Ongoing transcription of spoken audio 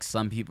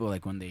some people,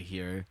 like, when they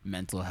hear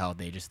mental health,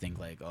 they just think,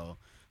 like, oh,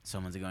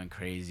 someone's going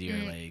crazy or,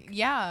 like...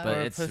 Yeah. But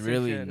Or a it's pussy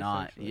really shit,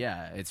 not... essentially.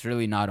 Yeah, it's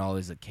really not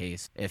always the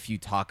case. If you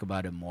talk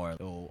about it more,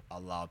 it'll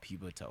allow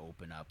people to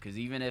open up. Because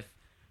even if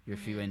you're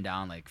feeling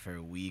down, like, for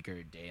a week or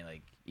a day,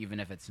 like, even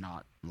if it's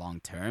not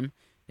long-term,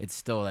 it's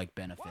still, like,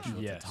 beneficial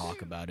to Yes.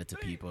 talk about it to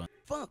people.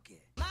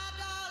 Funky.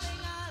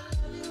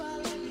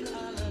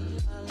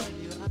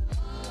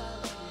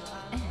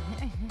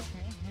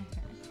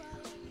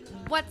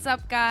 What's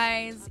up,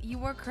 guys?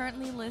 You are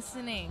currently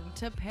listening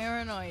to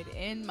Paranoid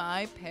in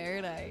My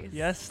Paradise.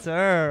 Yes,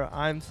 sir.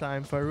 I'm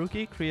Saim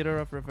Faruqi, creator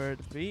of Revert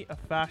V, a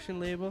fashion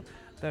label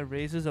that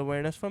raises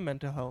awareness for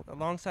mental health.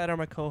 Alongside are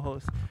my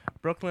co-hosts,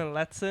 Brooklyn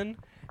Letson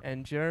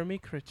and Jeremy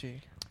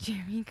Critchie.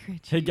 Jeremy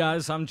Critchie. Hey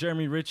guys, I'm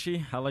Jeremy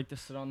Ritchie. I like to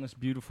sit on this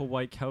beautiful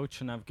white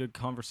couch and have good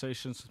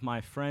conversations with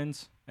my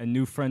friends and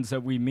new friends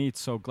that we meet.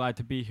 So glad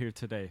to be here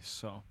today.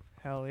 So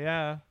Hell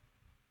yeah.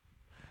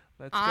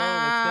 Let's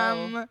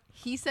go.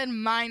 He said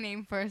my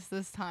name first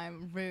this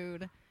time.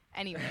 Rude.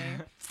 Anyway,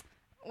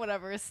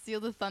 whatever. Steal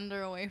the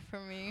thunder away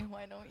from me.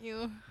 Why don't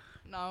you?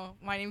 No,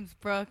 my name's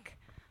Brooke.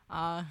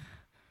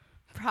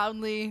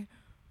 Proudly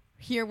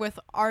here with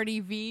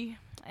RDV.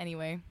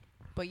 Anyway,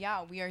 but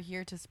yeah, we are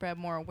here to spread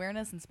more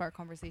awareness and spark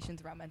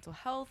conversations around mental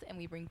health, and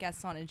we bring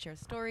guests on and share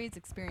stories,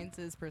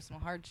 experiences, personal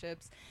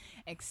hardships,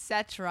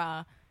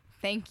 etc.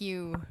 Thank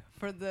you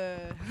for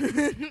the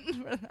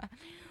for that.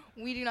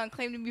 We do not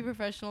claim to be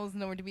professionals,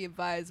 nor to be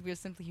advised. We are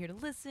simply here to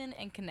listen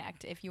and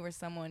connect. If you or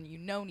someone you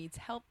know needs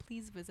help,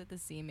 please visit the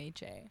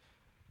CMHA.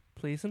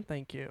 Please and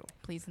thank you.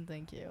 Please and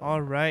thank you.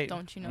 All right.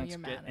 Don't you know let's your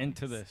get manners?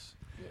 into this.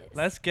 Yes.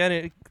 Let's get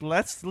it.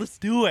 Let's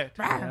do it.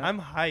 Yeah.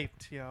 I'm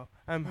hyped, yo.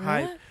 I'm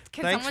hyped.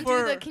 Can Thanks someone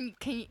do for-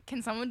 the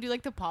can someone do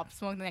like the pop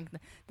smoke like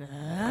the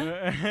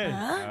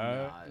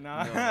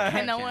Nah.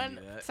 can no one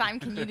Simon,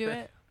 can you do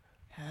it?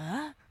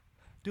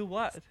 Do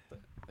what?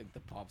 Like the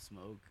pop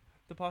smoke.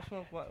 The pop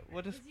smoke?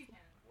 What is? You can.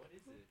 What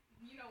is it?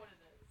 You know what it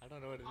is. I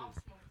don't know what it Pop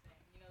is. smoke thing.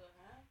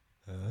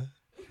 You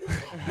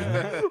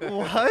know the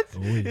What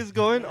is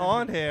going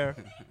on here?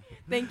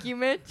 Thank you,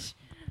 Mitch.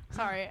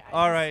 Sorry.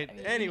 All right. I need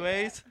to do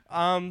Anyways,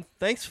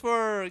 thanks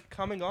for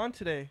coming on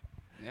today.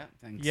 Yeah,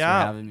 thanks for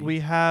Yeah, having me. we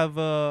have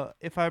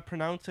if I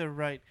pronounce it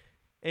right,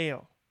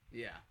 Ayo.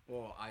 Yeah.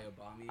 Well,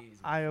 Ayobami is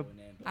Ayo- my full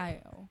name. but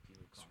Ayo.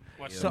 people call me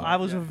What's Ayo. So I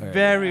was Yeah.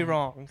 very Yeah.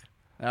 wrong.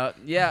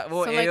 Yeah,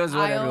 well, So, like, Ayo is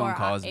what Ayo everyone or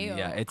calls me. Ayo?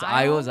 Yeah, it's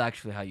Ayo? Ayo is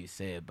actually how you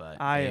say it, but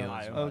Ayo,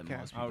 Ayo is what okay.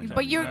 most people Okay. call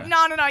But me. you're Yeah.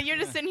 no. You're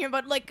just sitting here,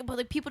 but like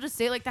people just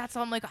say it like that.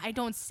 So I'm like, I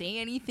don't say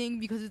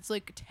anything because it's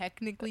like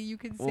technically you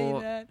can say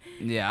Well, that.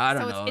 Yeah, I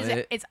don't so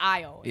know. it's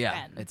Ayo. Yeah,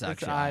 then. it's It's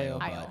actually Ayo.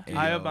 Ayo. Ayo. but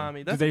Ayobami.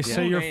 Do That's they a say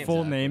cool your name. full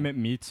exactly. name at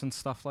meets and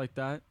stuff like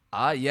that?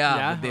 Yeah,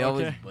 Yeah? but they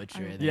always Okay.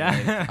 butcher it. Yeah.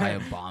 Like,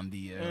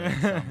 Ayobambi or like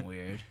something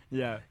weird.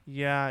 Yeah.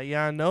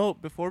 Yeah. No,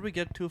 before we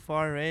get too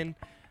far in,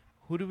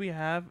 who do we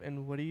have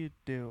and what do you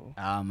do?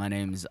 My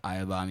name's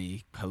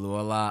Ayobami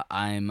Kaluala.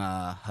 I'm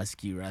a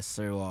husky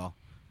wrestler. Well,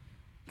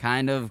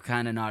 kind of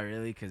not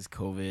really, because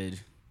COVID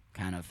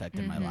kind of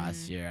affected my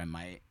last year. I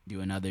might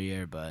do another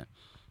year, but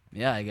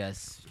yeah, I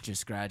guess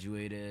just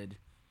graduated.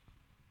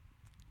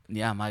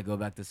 Yeah, I might go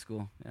back to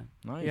school. Yeah.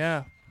 Nice.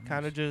 Yeah,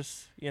 kind of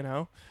just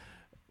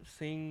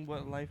seeing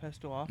what life has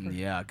to offer.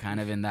 Yeah, kind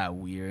of in that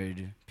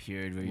weird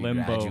period where you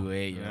Limbo.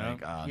 graduate. You're Yeah.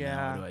 like, oh, Yeah.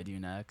 no, what do I do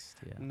next?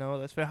 Yeah. No,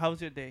 that's fair. How was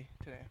your day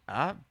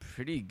today?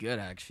 Pretty good,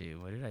 actually.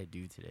 What did I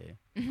do today?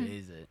 What day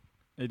is it?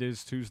 It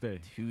is Tuesday.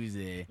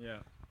 Tuesday. Yeah.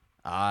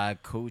 I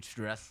coached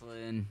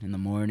wrestling in the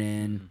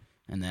morning,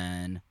 and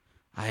then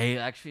I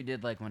actually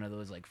did like one of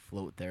those like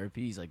float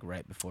therapies like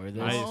right before this.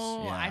 Nice.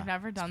 Oh, Yeah, I've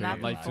never it's done pretty that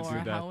I'd like to do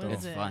before. that, How though. is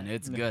It's it? fun.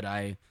 It's Yeah. good.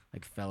 I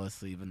like fell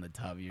asleep in the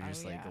tub. You're Oh,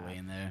 just like yeah.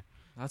 laying there.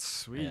 That's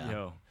sweet, Yeah.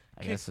 yo.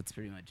 I Okay. guess that's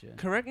pretty much it.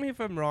 Correct me if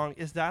I'm wrong.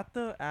 Is that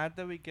the ad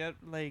that we get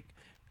like,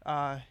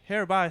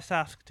 hereby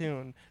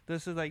Saskatoon?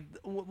 This is like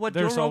what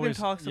There's Joe Rogan always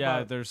talks yeah.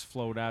 about. There's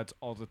float ads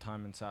all the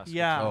time in Saskatoon.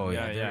 Yeah. Oh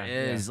yeah, yeah, there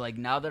yeah. is. Like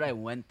now that I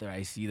went there,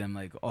 I see them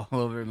like all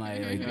over my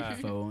like Yeah.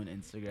 phone,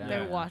 Instagram.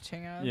 They're Yeah.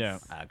 watching us. Yeah.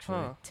 Actually.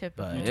 Huh.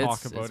 Typical. But You it's-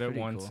 talk it's about it pretty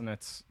once cool. and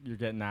you're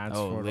getting ads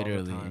Oh, for it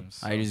literally. all the time.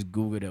 So. I just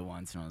googled it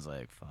once and I was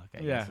like, fuck. I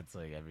Yeah. guess it's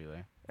like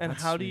everywhere. And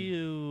That's how do sweet.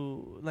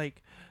 you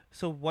like?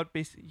 So what?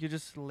 You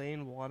just lay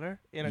in water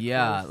in a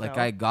Yeah, closed like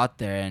cell? I got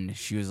there and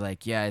she was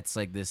like, yeah, it's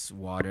like this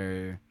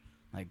water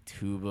like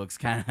tube looks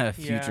kind of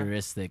Yeah.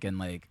 futuristic and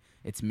like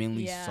it's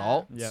mainly Yeah.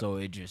 salt, Yep. so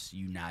it just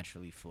you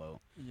naturally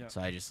float. yeah.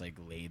 So I just like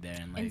lay there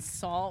and like And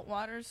salt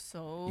water's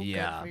so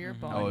yeah. good for your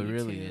body. Oh, it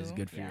really too. is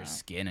good for Yeah. your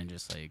skin and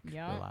just like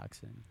Yeah.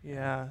 relaxing.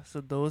 Yeah.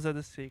 So those are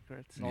the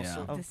secrets. And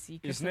also, Yeah. The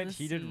secrets isn't of it the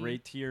heated sea.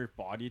 right to your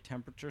body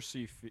temperature, so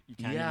you you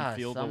can't Yeah, even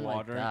feel the something like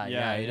water? that.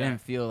 Yeah, it didn't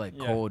feel like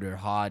Yeah. cold or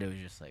hot. It was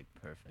just like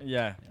perfect.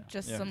 Yeah. Yeah.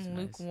 Just Yeah. some It's nice.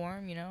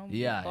 lukewarm, you know.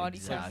 Yeah, body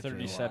exactly. Like temperature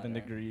 37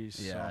 water. degrees.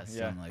 Yeah, so, yeah.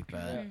 something like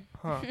that.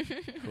 Huh.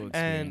 Cool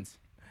And- experience.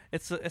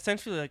 It's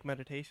essentially like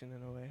meditation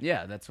in a way.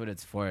 Yeah, that's what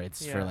it's for.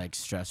 It's for Yeah. like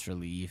stress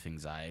relief,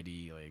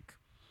 anxiety, like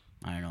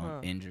I don't know, Huh.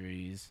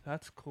 injuries.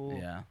 That's cool.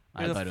 Yeah,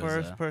 You're I the thought it was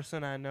first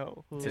person I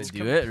know who. To It's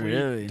do it, complete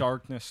really?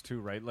 darkness too,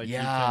 right? Like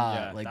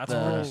yeah, like that's the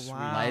pretty Oh, sweet.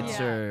 wow. lights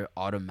Yeah. are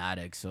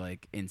automatic. So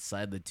like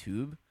inside the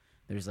tube,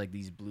 there's like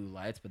these blue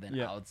lights, but then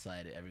Yeah.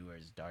 outside everywhere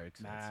is dark.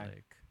 So Man. it's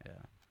like, yeah.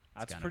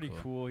 That's kinda pretty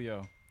cool. cool,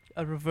 yo.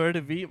 A Revert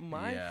V.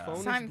 My Yeah.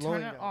 phone Simon, is turn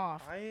blowing it up.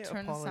 off. I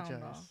Turn the sound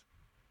apologize. off.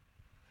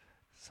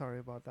 Sorry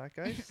about that,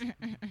 guys.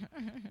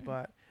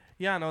 But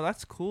yeah, no,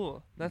 that's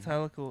cool. That's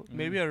hella cool.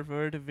 Maybe a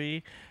Revert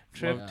V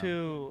trip Yeah.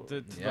 to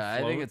The Yeah, I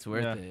think float, it's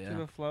worth yeah. it. to Yeah.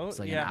 the float. It's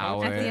like an yeah, how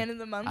much hour. At the end of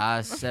the month.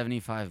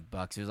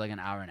 $75. It was like an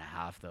hour and a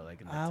half though, like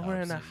in the Hour tub,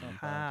 and so a it's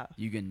not bad. half.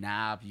 You can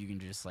nap. You can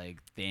just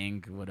like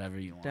think whatever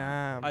you want.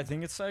 Damn. I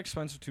think it's that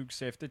expensive too because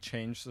they have to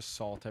change the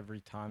salt every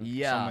time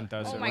Yeah. someone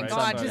does Oh it. my right?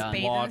 God, So just a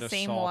bathe in lot the of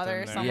same salt water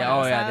in there. someone Yeah. Oh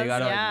else yeah, they says,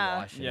 gotta yeah. like,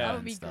 wash it Yeah. out That would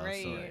and be stuff, so,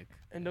 great. like,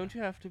 And don't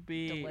you have to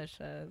be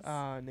Delicious.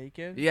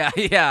 naked? yeah,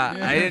 yeah.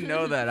 Yeah. I didn't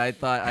know that. I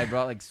thought I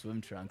brought like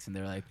swim trunks, and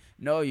they're like,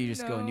 "No, you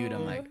just go nude."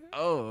 I'm like, No.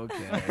 "Oh,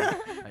 okay."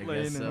 I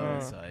Laying guess in so.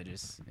 there. So I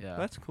just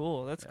That's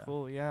cool. That's Yeah.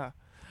 cool. Yeah.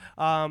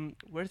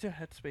 Where's your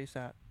headspace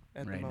at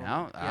the right moment?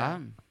 now, Yeah.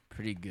 I'm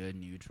pretty good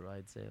neutral.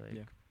 I'd say like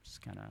Yeah.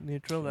 just kind of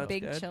Neutral. That's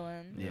Big good.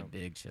 chillin'. yeah, Yeah.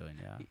 big chilling.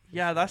 Yeah. for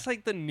Yeah, sure. that's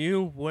like the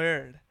new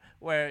word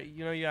where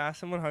you ask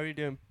someone how you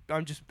doing.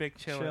 I'm just big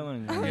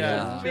chilling. Chilling.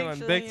 Yeah, Yeah. chilling,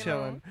 Big big chillin',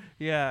 chilling.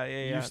 Yeah,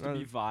 yeah, yeah. Used to No,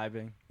 be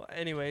vibing. well,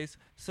 anyways,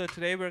 so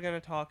today we're gonna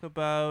talk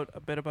about a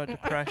bit about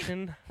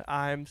depression.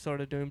 I'm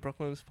sort of doing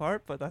Brooklyn's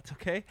part, but that's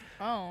okay.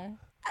 Oh.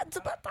 Or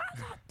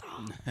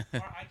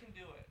I can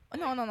do it.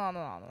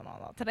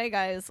 No. Today,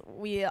 guys,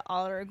 we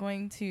all are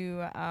going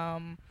to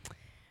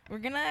we're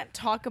gonna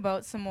talk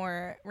about some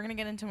more. We're gonna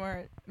get into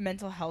more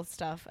mental health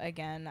stuff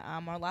again.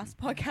 Our last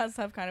podcasts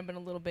have kind of been a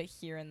little bit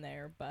here and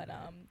there, but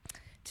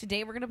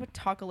today we're gonna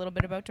talk a little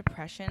bit about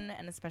depression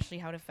and especially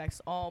how it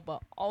affects all,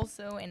 but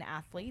also in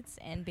athletes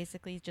and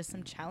basically just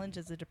some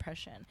challenges of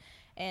depression,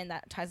 and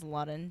that ties a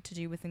lot in to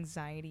do with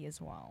anxiety as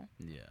well.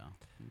 Yeah.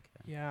 Okay.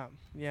 Yeah,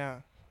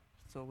 yeah.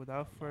 So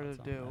without further Lots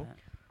on ado, that.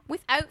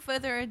 Without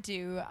further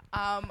ado,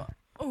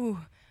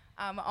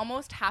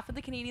 almost half of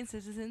the Canadian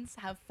citizens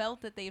have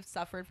felt that they've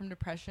suffered from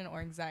depression or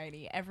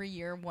anxiety. Every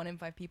year, 1 in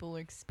 5 people will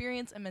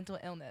experience a mental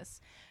illness.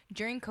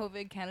 During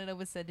COVID, Canada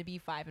was said to be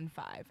 5 in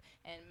 5,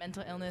 and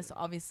mental illness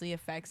obviously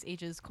affects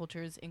ages,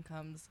 cultures,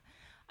 incomes,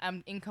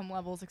 income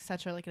levels,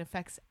 etc. Like, it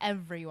affects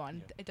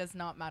everyone. Yeah. It does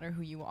not matter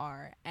who you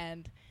are.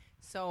 And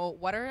so,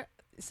 what are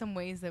some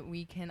ways that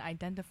we can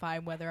identify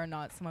whether or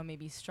not someone may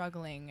be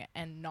struggling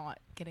and not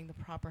getting the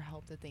proper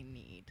help that they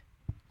need?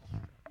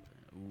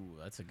 Ooh,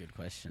 that's a good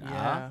question.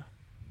 yeah.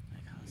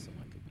 Like how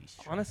someone could be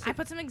struggling. Honestly, I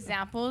put some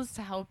examples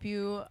to help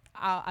you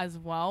as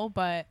well,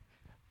 but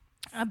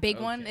a big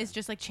one Okay. is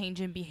just like change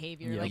in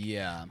behavior. Yeah. Like,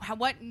 yeah.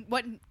 what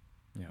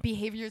Yeah.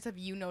 behaviors have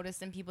you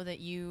noticed in people that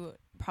you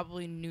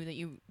probably knew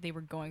that they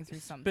were going through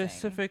something?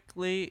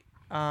 specifically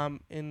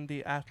in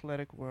the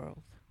athletic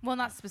world. Well,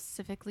 not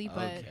specifically,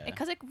 but Okay.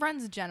 because it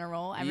runs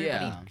general. Everybody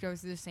Yeah. goes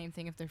through the same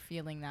thing if they're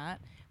feeling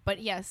that. But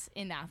yes,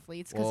 in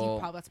athletes, because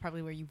Well, that's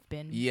probably where you've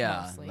been.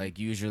 Yeah, mostly. like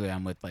usually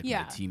I'm with like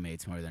Yeah. my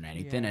teammates more than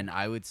anything, Yeah. and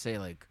I would say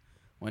like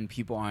when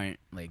people aren't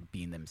like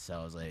being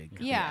themselves, like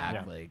they Yeah.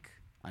 act like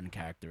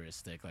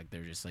uncharacteristic, like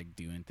they're just like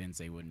doing things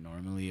they would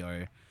normally,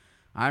 or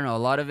I don't know. A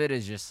lot of it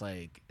is just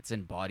like it's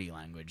in body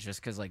language,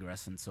 just because like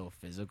wrestling's so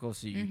physical,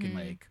 so you can Mhm.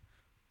 like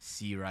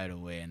see right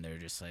away, and they're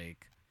just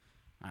like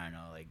I don't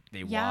know, like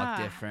they Yeah. walk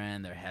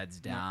different, their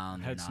heads down,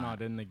 they're Head's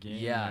not in the game.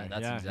 Yeah, or-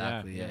 that's yeah,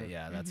 exactly yeah. it.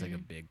 Yeah, that's like a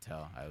Mhm. big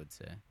tell, I would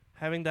say.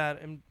 Having that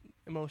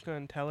emotional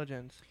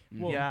intelligence.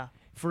 Well, yeah.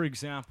 For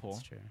example,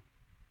 That's true.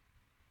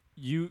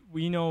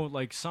 we know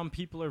like some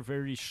people are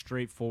very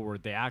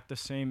straightforward. They act the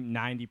same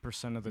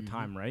 90% of the Mhm.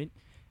 time, right?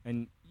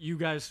 And you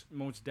guys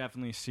most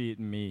definitely see it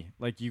in me.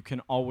 Like you can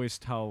always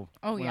tell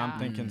Oh, when yeah. I'm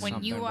thinking Mm. when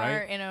something, you right?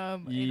 are in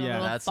a Yeah,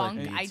 little that's like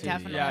funk, me I too,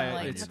 definitely yeah, am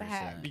like, it's- what the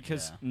heck?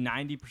 Because Yeah.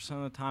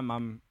 90% of the time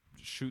I'm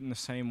shooting the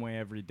same way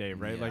every day,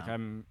 right? Like Yeah.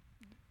 I'm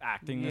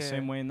acting the Yeah.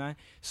 same way in that.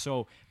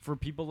 So for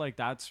people like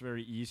that, it's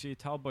very easy to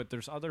tell. But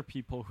there's other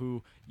people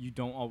who you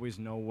don't always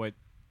know what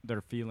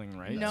they're feeling,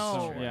 right?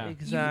 No, true. Yeah.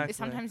 Exactly.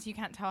 Sometimes you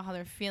can't tell how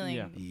they're feeling,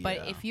 Yeah. but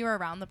Yeah. if you're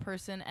around the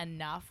person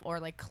enough or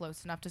like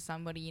close enough to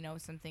somebody,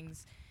 some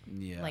things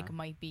Yeah. like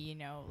might be,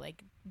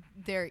 like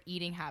their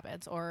eating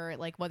habits or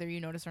like whether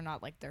you notice or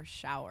not, like they're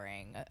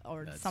showering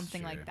or That's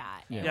something true. like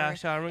that. Yeah. Yeah, Or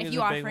showering if is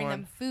you a big offering one.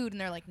 them food and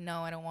they're like,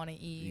 no, I don't want to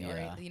eat,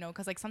 Yeah. or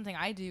because like something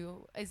I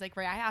do is like,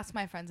 right, I ask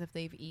my friends if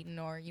they've eaten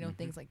or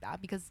things like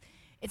that because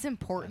it's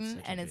important That's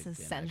such a and it's big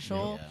thing,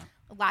 essential. actually,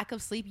 Lack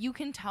of sleep, you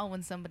can tell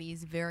when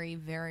somebody's very,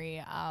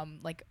 very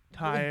like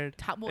Tired,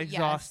 well, yes,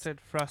 exhausted,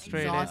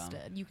 frustrated.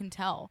 exhausted. You can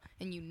tell,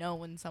 and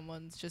when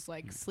someone's just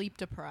like sleep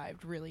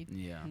deprived. Really,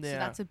 Yeah. so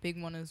that's a big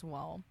one as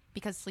well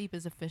because sleep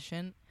is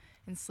efficient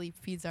and sleep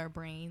feeds our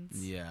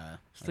brains. Yeah.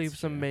 that's Sleep's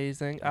true.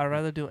 amazing. I'd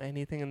rather do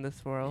anything in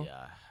this world.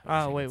 Yeah.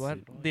 I Oh, wish I wait, could what?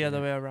 sleep all The other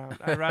day. way around.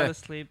 I'd rather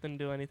sleep than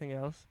do anything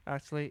else.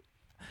 Actually,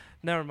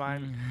 never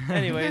mind. Mm.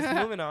 Anyways,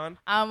 moving on.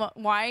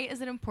 Why is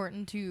it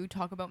important to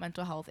talk about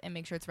mental health and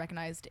make sure it's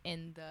recognized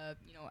in the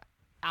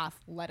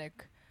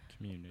athletic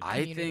community. I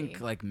Community.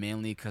 think like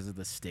mainly because of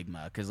the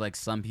stigma. Because like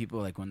some people,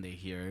 like when they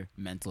hear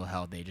mental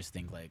health, they just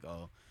think like,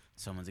 oh,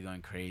 someone's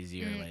going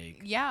crazy or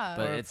like. yeah.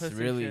 But Or it's pussy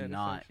really shit,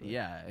 not. essentially.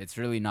 Yeah, it's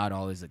really not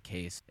always the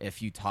case.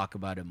 If you talk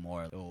about it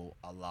more, it'll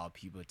allow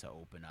people to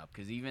open up.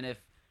 Because even if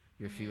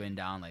you're feeling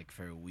down like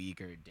for a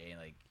week or a day,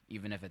 like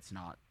even if it's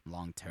not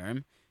long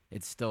term,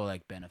 it's still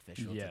like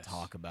beneficial Yes. to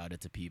talk about it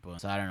to people.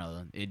 So I don't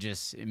know.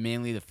 It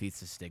mainly defeats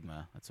the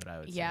stigma. That's what I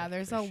would say. Yeah,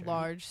 there's for a sure.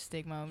 large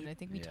stigma, and I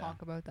think we Yeah.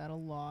 talk about that a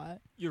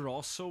lot. You're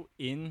also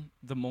in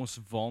the most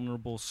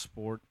vulnerable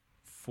sport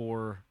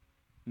for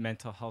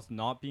mental health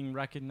not being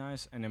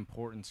recognized and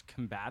importance.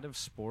 Combative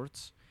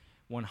sports,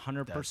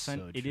 100%,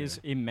 so it is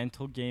true. a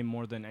mental game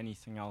more than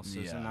anything else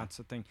is, and Yeah. that's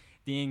the thing.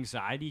 The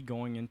anxiety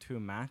going into a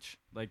match,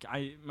 like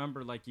I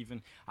remember, like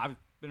even I've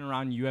been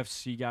around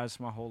UFC guys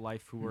my whole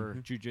life who were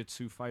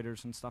jiu-jitsu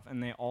fighters and stuff,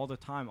 and they all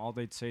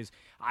they'd say is,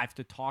 I have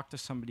to talk to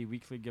somebody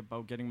weekly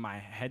about getting my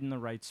head in the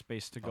right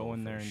space to go Oh,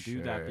 in there for and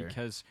do that, sure.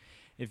 because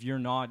if you're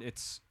not,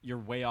 you're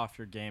way off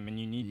your game, and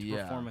you need to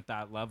Yeah. perform at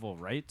that level,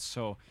 right?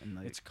 So And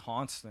like, it's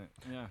constant.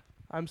 Yeah.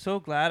 I'm so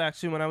glad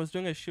actually when I was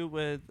doing a shoot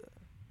with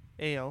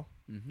AO.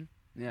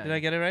 yeah. Did I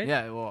get it right?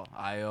 Yeah, well,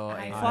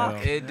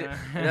 Fuck. It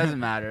doesn't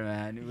matter,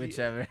 man.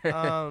 Whichever.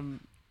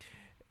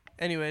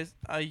 Anyways,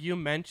 you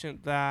mentioned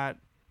that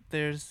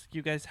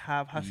you guys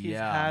have Huskies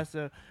Yeah. has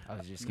a I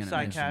was just gonna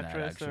mention that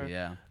psychiatrist or- actually.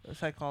 Yeah.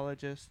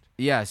 psychologist.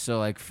 Yeah. So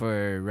like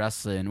for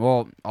wrestling,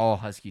 well, all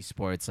Husky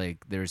sports,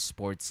 like there's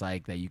sports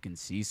psych that you can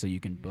see, so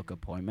you can book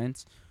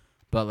appointments.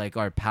 But like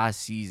our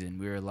past season,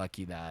 we were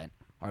lucky that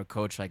our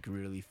coach like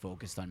really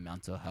focused on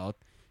mental health.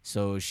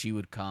 So she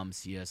would come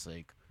see us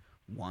like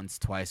once,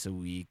 twice a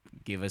week,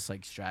 give us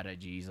like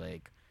strategies.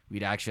 Like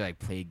we'd actually like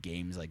play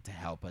games like to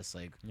help us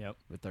like Yep.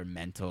 with our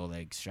mental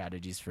like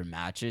strategies for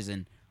matches.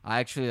 And I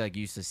actually like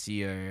used to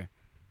see her,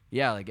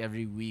 yeah, like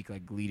every week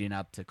like leading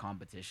up to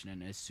competition.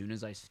 And as soon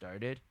as I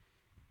started,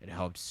 it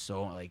helped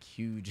so like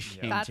huge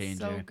Yeah. game That's changer.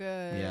 so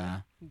good.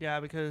 Yeah. Yeah,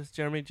 because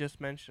Jeremy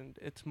just mentioned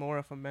it's more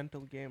of a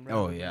mental game.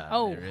 Oh rather than- yeah.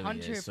 Oh, it really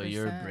is. So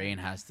your 100%. brain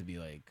has to be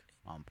like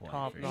on point.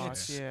 Top for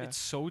notch, sure. yeah. It's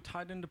so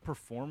tied into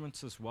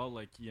performance as well.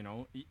 Like,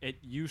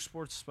 at U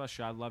Sports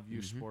especially, I love U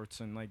Mhm. Sports,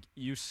 and like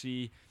you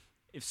see,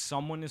 if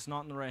someone is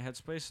not in the right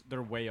headspace,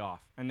 they're way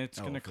off, and it's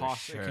Oh, gonna for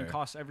cost. It can sure.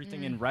 cost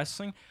everything. In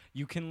wrestling,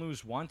 you can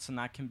lose once, and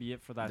that can be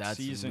it for that That's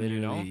season.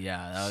 literally,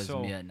 yeah, that was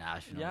So, me at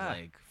nationals. yeah.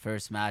 Like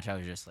first match, I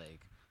was just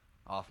like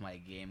off my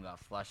game, got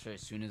flustered.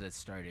 As soon as it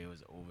started, it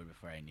was over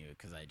before I knew it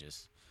because I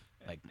just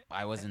like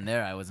I wasn't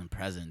there, I wasn't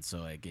present, so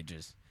like it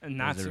just. And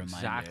It was that's a reminder.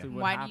 exactly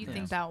what Why happens. do you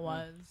think that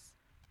was?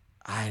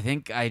 I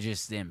think I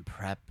just didn't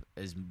prep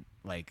as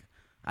like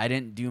I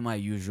didn't do my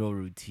usual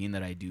routine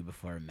that I do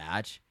before a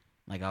match.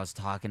 Like I was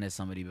talking to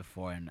somebody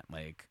before and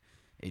like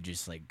it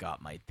just like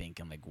got my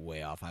thinking like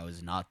way off. I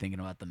was not thinking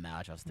about the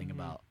match. I was thinking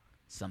about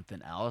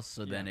something else.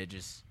 So then Yeah. it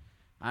just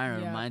I don't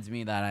know, Yeah. reminds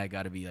me that I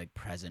got to be like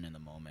present in the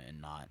moment and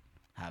not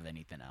have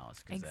anything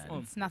else. Cause then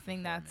It's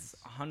nothing that's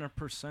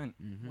 100%.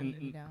 Mhm. weighing you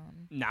and-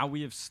 down. Now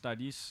we have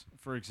studies,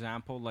 for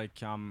example, like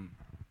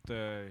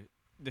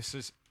this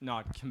is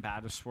not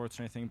combative sports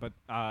or anything, but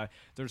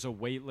there's a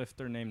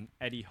weightlifter named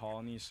Eddie Hall,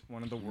 and he's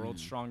one of the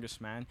world's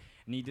strongest man,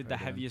 and he did the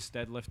Heard of him. heaviest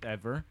deadlift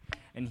ever,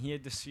 and he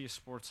had to see a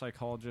sports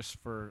psychologist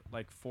for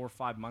like 4 or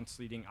 5 months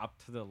leading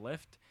up to the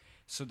lift,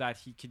 so that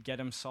he could get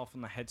himself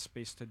in the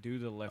headspace to do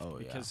the lift, Oh,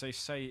 yeah. because they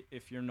say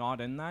if you're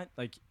not in that,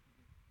 like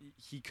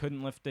he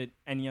couldn't lift it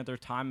any other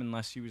time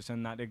unless he was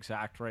in that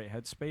exact right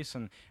headspace,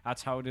 and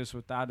that's how it is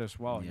with that as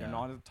well. You're Yeah.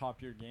 not at the top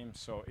of your game,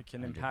 so it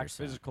can impact 100%.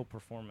 physical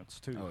performance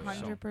too. Oh, yeah.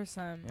 so-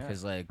 100%. Yeah.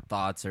 Because like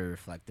thoughts are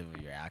reflective of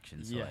your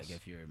actions. So Yes. like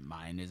if your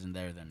mind isn't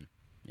there, then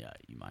yeah,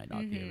 you might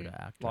not be able to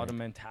act. A lot right. of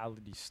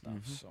mentality stuff.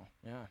 Mhm. So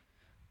yeah.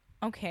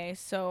 Okay,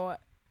 so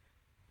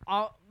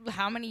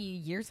how many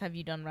years have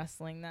you done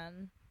wrestling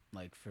then?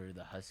 Like for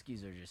the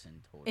Huskies or just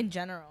in total? In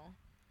general?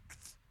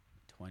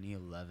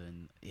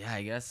 2011. Yeah,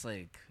 I guess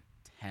like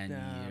 10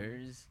 Damn.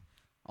 years.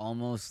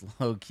 Almost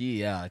low key,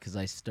 yeah, because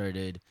I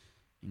started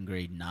in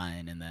grade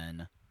 9 and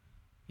then,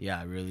 yeah,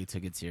 I really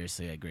took it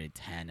seriously at grade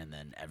 10. And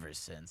then ever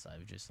since,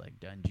 I've just like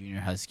done junior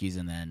Huskies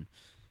and then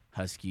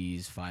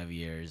Huskies 5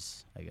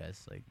 years, I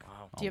guess. Like,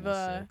 Wow. Do you have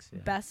almost a 6, yeah.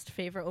 best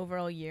favorite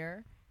overall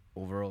year?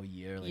 Overall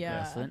year, like Yeah.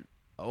 wrestling?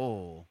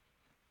 Oh,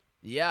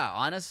 yeah,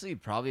 honestly,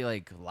 probably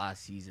like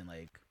last season,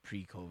 like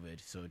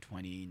pre-COVID. So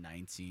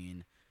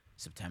 2019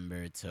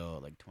 September till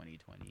like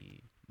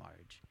 2020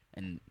 March.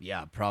 And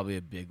yeah, probably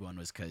a big one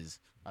was because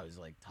I was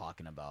like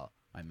talking about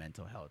my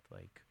mental health.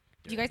 Like,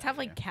 Do you during guys have that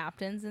like year.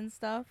 captains and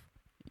stuff?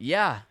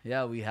 Yeah,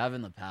 we have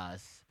in the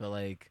past, but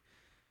like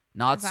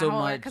not so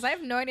much. Because I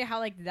have no idea how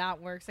like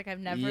that works. Like I've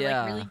never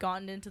Yeah. like really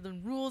gotten into the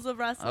rules of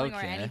wrestling or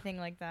Okay. anything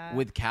like that.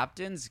 with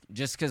captains,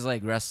 just because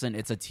like wrestling,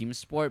 it's a team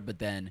sport, but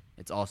then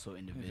it's also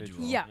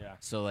individual. Yeah.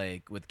 So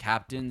like with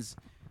captains,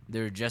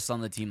 they're just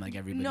on the team like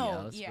everybody No,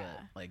 else. yeah.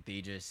 But like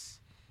they just,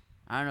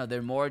 I don't know,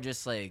 they're more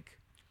just like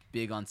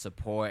big on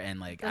support and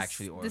like The s-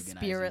 actually the organizing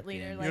spirit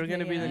leader, things. like, You're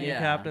gonna be the new Yeah.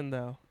 captain,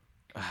 though.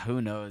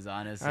 Who knows,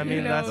 honestly. I mean,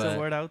 Who that's knows? the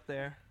word out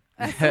there.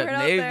 That's the word out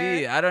Maybe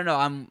there. I don't know.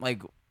 I'm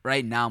like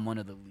right now I'm one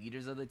of the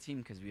leaders of the team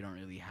because we don't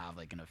really have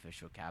like an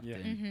official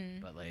captain.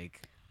 Mhm. But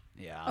like,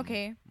 yeah, I'm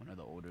Okay. one of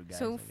the older guys.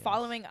 So I guess.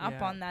 following up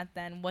Yeah. on that,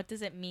 then, what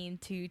does it mean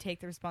to take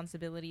the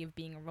responsibility of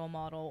being a role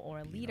model or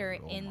a Being a leader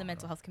role in the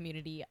mental model. health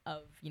community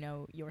of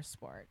your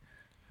sport?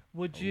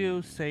 Would Ooh.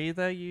 you say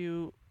that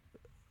you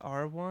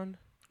are one,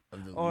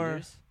 Of the or-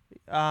 leaders.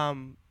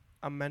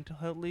 a mental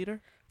health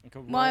leader? Like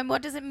a Well, role- and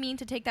what does it mean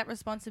to take that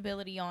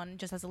responsibility on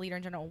just as a leader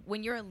in general?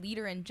 When you're a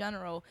leader in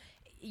general,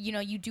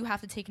 you do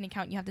have to take into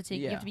account. You have to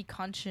you have Yeah. to be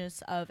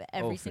conscious of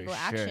every Oh, for single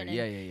sure. action and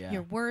Yeah.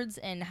 your words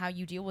and how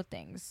you deal with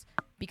things.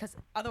 Because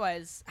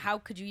otherwise, how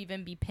could you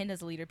even be pinned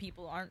as a leader?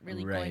 People aren't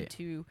really going Right.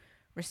 to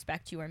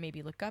respect you or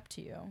maybe look up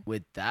to you.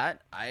 With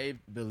that, I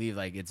believe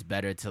like it's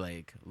better to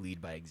like lead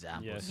by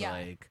example. Yes. So Yeah.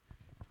 like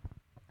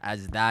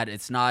as that,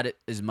 it's not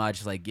as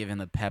much like giving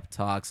the pep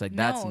talks. Like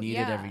that's No,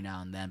 needed yeah. every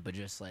now and then, but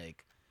just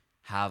like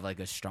have like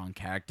a strong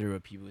character where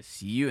people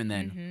see you, and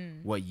then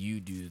Mhm. what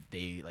you do,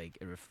 they like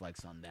it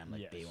reflects on them.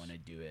 Like they Yes. want to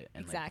do it,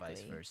 and like vice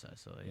Exactly. versa.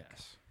 So like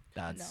yes.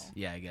 that's No.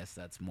 yeah, I guess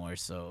that's more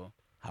so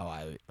how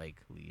I would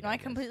like lead. No, I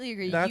guess. completely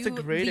agree. That's a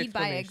you great lead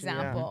by explanation,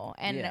 yeah. example,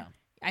 and yeah.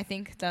 I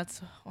think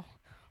that's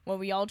what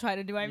we all try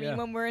to do. I mean, Yeah.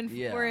 when we're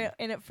Yeah. we're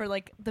in it for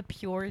like the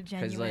pure, Because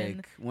genuine.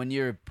 like when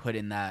you're put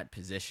in that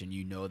position,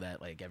 you know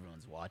that like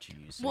everyone's watching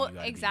you. So Well, you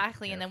gotta be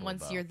exactly. And then careful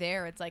once about- you're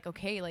there, it's like,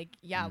 okay, like,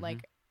 yeah, Mhm.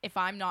 like if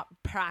I'm not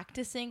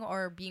practicing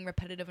or being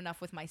repetitive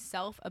enough with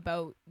myself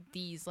about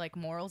these like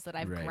morals that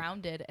I've Right.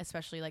 grounded,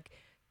 especially like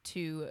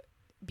to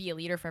be a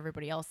leader for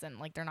everybody else, then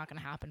like they're not going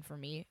to happen for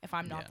me if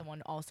I'm not Yeah. the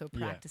one also Yeah.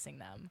 practicing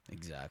them.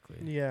 exactly.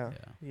 Yeah.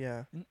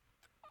 Yeah.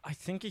 I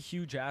think a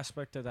huge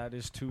aspect of that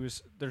is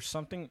there's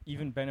something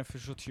even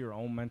beneficial to your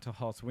own mental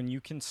health when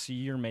you can see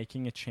you're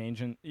making a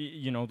change, and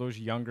those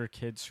younger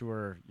kids who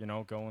are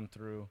going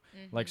through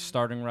like Mhm.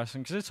 starting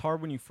wrestling, because it's hard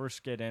when you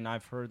first get in.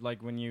 I've heard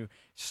like when you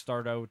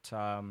start out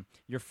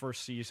your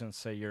first season,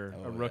 say you're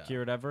Oh, a rookie yeah.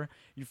 or whatever,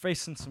 you're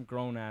facing some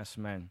grown ass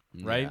men,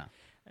 right? Yeah.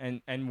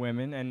 And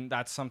women, and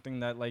that's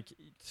something that like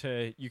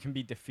you can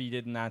be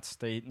defeated in that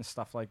state and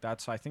stuff like that.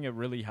 So I think it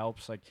really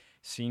helps like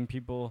seeing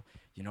people,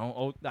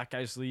 oh, that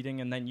guy's leading,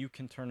 and then you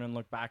can turn and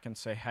look back and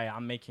say, hey,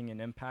 I'm making an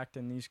impact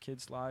in these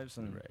kids' lives,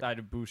 and Right.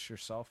 that'd boost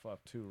yourself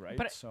up too, right?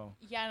 But So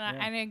Yeah, and,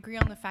 Yeah. and I agree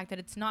on the fact that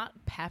it's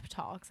not pep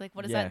talks. Like,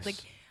 what is that?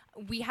 Like, Yes.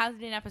 we had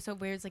an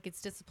episode where it's like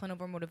it's discipline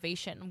over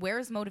motivation. Where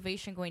is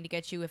motivation going to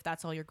get you if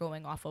that's all you're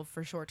going off of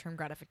for short-term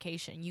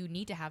gratification? You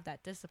need to have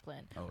that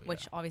discipline, Oh,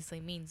 which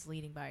obviously means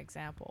leading by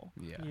example.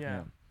 yeah.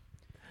 Yeah.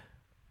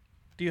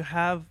 Do you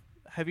have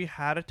you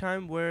had a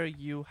time where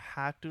you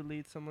had to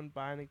lead someone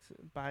by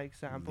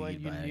example, Lead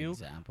and you by knew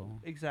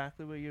example.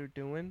 exactly what you're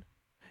doing?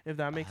 If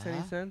that makes any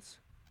Uh-huh. sense.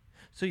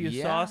 So you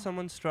Yeah. saw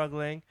someone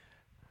struggling,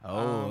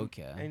 Oh,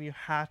 okay. and you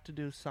had to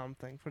do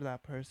something for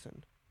that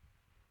person.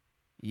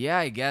 Yeah,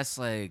 I guess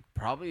like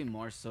probably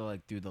more so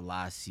like through the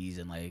last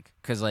season, like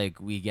because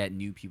like we get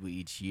new people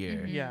each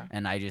year, Mhm. Yeah.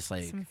 and I just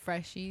like Some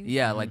freshies.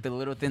 yeah, Mhm. like the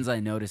little things I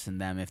notice in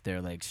them if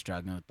they're like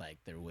struggling with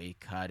like their weight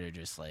cut or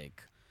just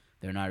like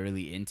they're not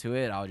really into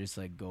it, I'll just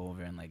like go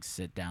over and like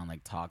sit down,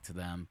 like talk to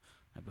them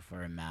like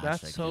before a match.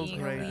 That's like, so things like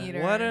Being a great. that.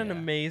 leader. What an Yeah.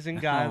 amazing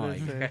guy Oh my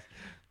this God. is.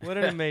 What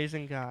an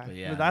amazing guy. But But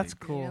yeah, that's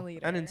like- Being a cool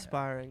leader. and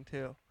inspiring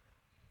too.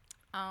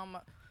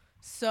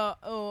 So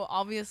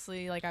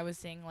obviously, like I was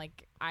saying,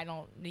 like I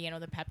don't,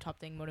 the pep talk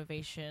thing,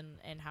 motivation,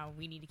 and how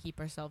we need to keep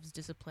ourselves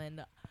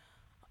disciplined.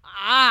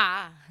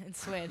 And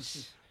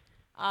switch.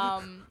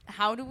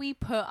 How do we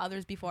put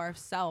others before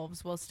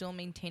ourselves while still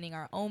maintaining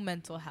our own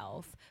mental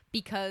health?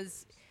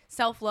 Because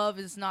self-love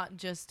is not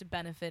just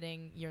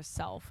benefiting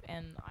yourself,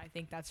 and I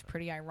think that's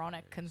pretty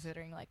ironic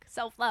considering like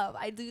self-love,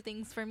 I do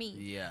things for me.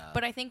 Yeah.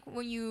 But I think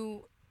when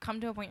you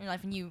come to a point in your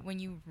life and when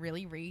you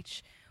really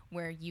reach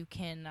where you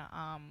can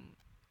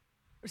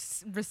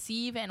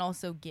receive and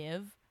also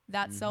give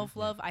that Mhm,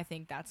 self-love, I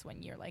think that's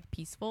when you're like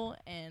peaceful,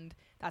 and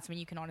that's when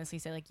you can honestly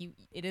say like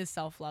it is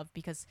self-love.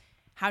 Because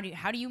how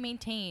do you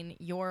maintain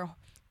your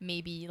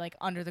maybe like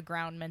under the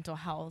ground mental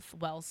health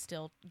while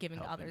still giving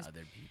to Helping others?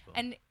 other people.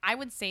 And I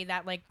would say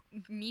that, like,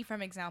 me,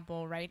 from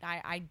example, right?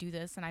 I do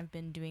this, and I've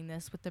been doing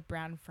this with the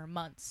brand for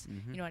months.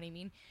 Mhm. You know what I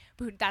mean?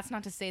 But that's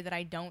not to say that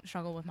I don't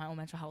struggle with my own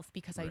mental health,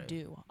 because I Right.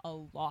 do a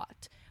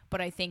lot. But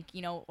I think,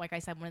 like I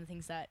said, one of the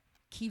things that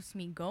keeps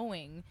me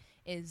going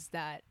is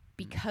that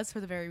because for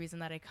the very reason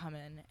that I come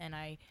in and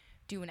I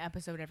do an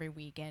episode every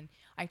week and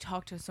I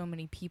talk to so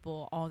many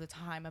people all the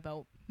time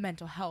about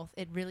mental health,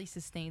 it really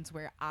sustains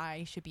where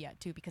I should be at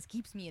too, because it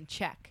keeps me in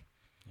check.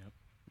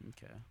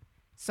 Okay.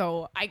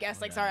 So I guess,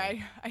 like, sorry,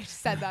 Whatever. I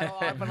said that a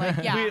lot, but like,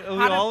 yeah. We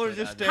how do- all were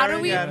just how do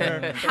staring we at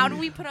her. how do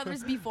we put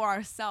others before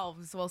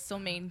ourselves while still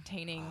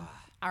maintaining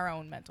our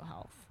own mental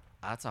health?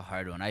 That's a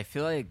hard one. I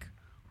feel like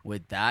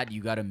with that,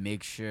 you got to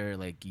make sure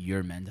like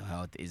your mental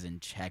health is in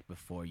check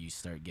before you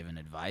start giving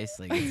advice.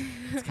 Like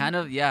it's kind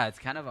of it's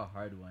kind of a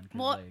hard one. 'Cause,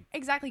 Well, like,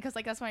 exactly, because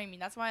like that's what I mean.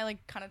 That's why I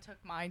like kind of took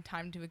my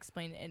time to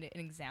explain an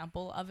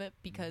example of it,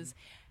 because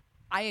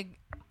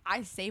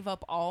I save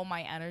up all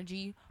my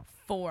energy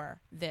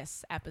for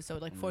this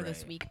episode, like for this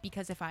Right. week,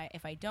 because if I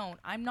don't,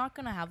 I'm not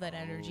gonna have that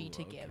energy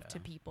to give okay. to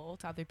people,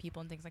 to other people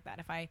and things like that.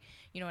 If I,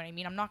 you know what I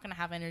mean, I'm not gonna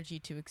have energy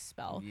to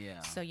expel.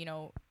 Yeah. So, you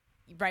know,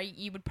 right,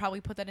 you would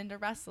probably put that into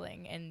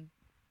wrestling, and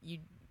you,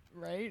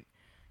 right,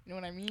 you know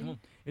what I mean? Well,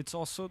 it's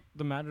also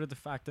the matter of the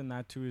fact in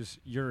that too is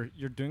you're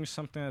doing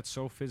something that's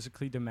so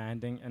physically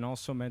demanding and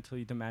also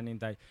mentally demanding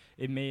that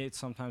it may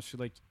sometimes feel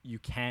like you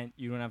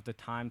don't have the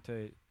time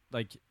to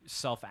like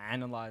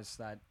self-analyze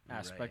that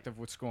aspect Right. of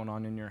what's going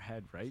on in your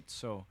head, right?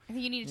 So I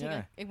think you need to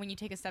take Yeah. when you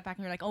take a step back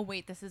and you're like, oh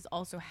wait, this is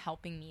also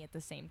helping me at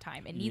the same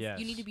time. It needs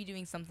you need Yes. to be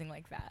doing something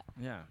like that.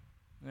 yeah.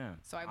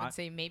 So I would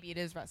say maybe it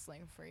is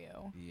wrestling for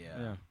you.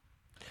 Yeah.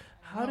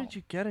 How did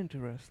you get into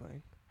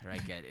wrestling? How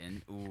did I get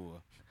in?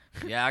 Ooh.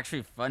 Yeah,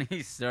 actually,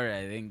 funny story.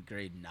 I think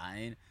grade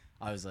 9,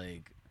 I was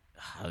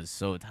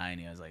so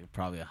tiny. I was like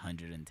probably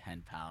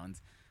 110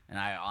 pounds. And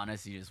I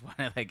honestly just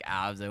wanted like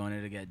abs. I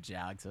wanted to get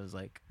jacked. So I was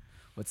like,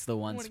 what's the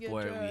one wanna get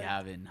sport we jacked.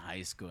 have in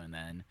high school? And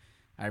then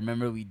I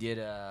remember we did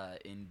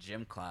in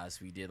gym class,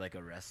 we did like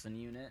a wrestling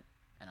unit.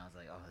 And I was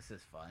like, oh, this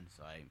is fun.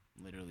 So I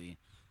literally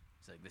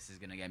was like, this is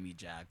going to get me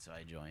jacked. So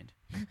I joined.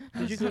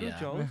 Did you go to Yeah.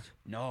 Jones?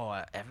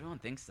 No, everyone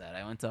thinks that.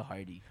 I went to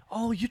Hardy.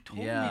 Oh, you told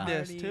Yeah. me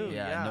this Hardy. too.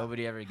 Yeah,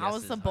 nobody ever guesses How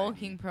was the Hardy.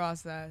 bulking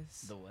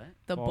process? The what?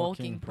 The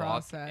bulking Bulking.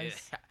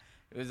 process.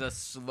 It was a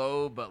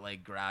slow but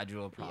like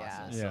gradual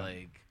process. Yeah. So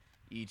like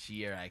each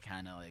year I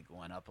kind of like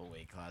went up a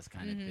weight class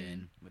kind of Mhm.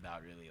 thing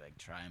without really like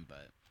trying,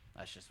 but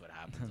that's just what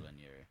happens when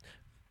you're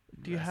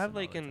Do you have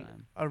wrestling like all the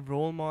time. a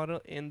role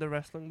model in the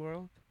wrestling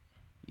world?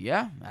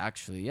 Yeah,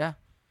 actually, yeah.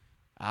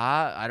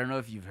 I don't know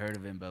if you've heard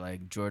of him, but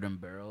like Jordan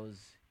Burroughs,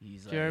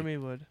 he's like, Jeremy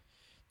Wood.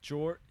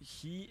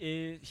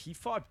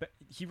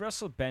 He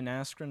wrestled Ben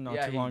Askren not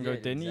Yeah, too he long ago,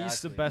 did, didn't he?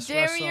 He's the exactly. best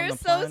Jeremy,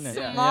 wrestler on you're the so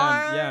planet.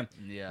 smart. Yeah.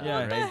 yeah, Yeah.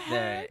 What the right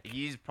there. heck?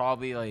 He's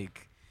probably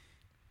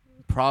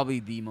probably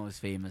the most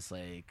famous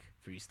like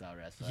freestyle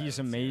wrestler. I He's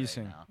would say right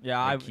amazing. now.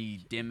 Yeah, Like, he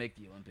didn't make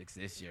the Olympics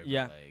this year.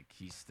 Yeah. But, like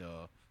he's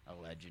still a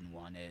legend.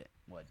 Won it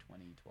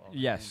 2012. I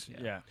Yes, think?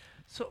 yeah.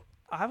 So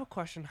I have a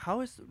question.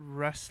 How is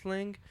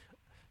wrestling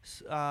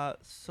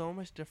so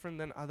much different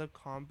than other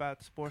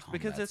combat sports?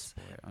 Because Combat it's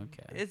sport,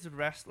 okay. it's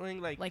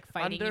wrestling like Like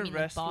fighting, under you mean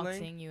like wrestling.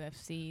 boxing,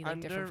 UFC, like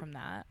under- different from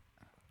that.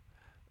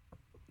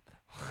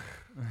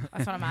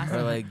 That's what I'm asking.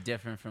 Or like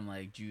different from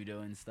like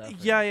judo and stuff. or-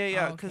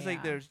 Yeah. Oh, Because okay, like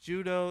yeah. there's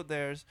judo,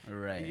 there's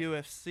Right.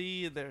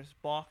 UFC, there's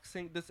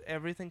boxing. Does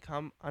everything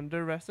come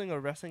under wrestling, or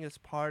wrestling is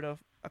part of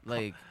a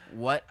Like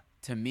what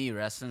to me,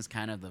 wrestling's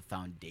kind of the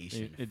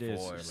foundation It is.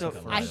 for So like,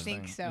 a lot I of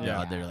think so. the Yeah.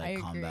 other I like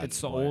agree. combat. It's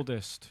the sport.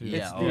 oldest too. Yeah,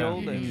 It's the oh,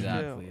 oldest,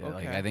 Exactly. too. Like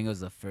Okay. I think it was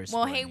the first.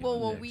 Well, sport hey, in the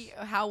well, Olympics.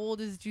 how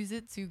old is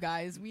jujitsu,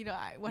 guys? We don't.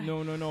 What?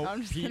 No.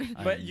 I'm just kidding.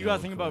 I But have you gotta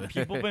no think clue. about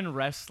people been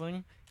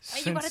wrestling.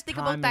 You gotta since think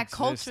about time that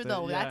culture existed,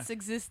 though. yeah. That's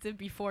existed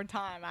before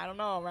time. I don't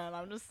know, man.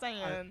 I'm just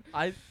saying.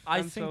 I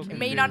I'm think so It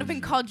may not have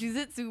been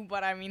confused. called jujitsu,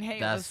 but I mean, hey,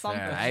 it was That's something.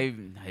 fair.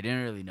 I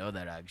didn't really know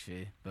that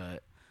actually,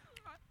 but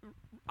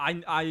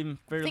I'm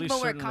fairly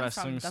about where it certain comes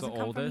from. wrestling's the Doesn't come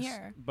from oldest.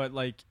 here. But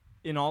like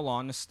in all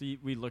honesty,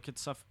 we look at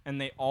stuff and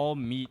they all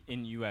meet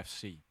in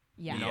UFC.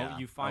 Yeah. You know, Yeah.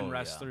 you find Oh, yeah.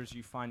 wrestlers,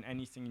 you find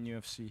anything in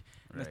UFC.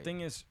 And the Right. thing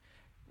is,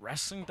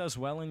 wrestling does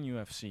well in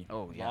UFC.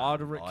 Oh, yeah,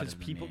 lot a of lot because of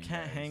the people main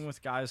can't guys. hang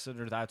with guys that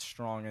are that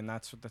strong, and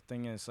that's what the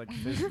thing is. Like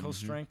physical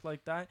strength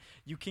like that,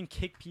 you can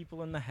kick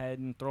people in the head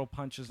and throw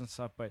punches and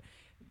stuff, but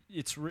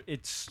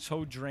it's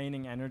so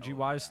draining energy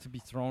wise to be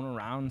thrown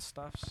around and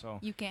stuff. So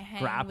You can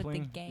hang Grappling,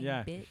 with the gang,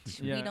 yeah.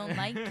 bitch. Yeah. We don't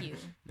like you.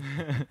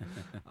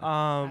 That's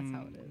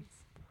how it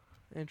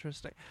is.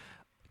 Interesting.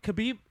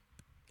 Khabib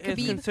is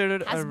Khabib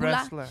considered a Hasbulla.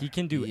 wrestler. he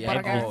can do yeah,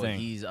 everything.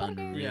 he's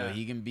unreal. Yeah.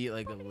 He can beat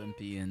like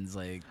Olympians.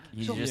 Like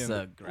he's So- just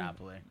Yeah. a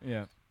grappler.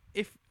 Yeah.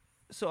 If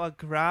so, a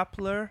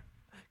grappler,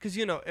 because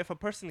if a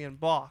person can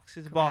box,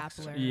 he's a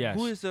boxer. Grappler. Yes.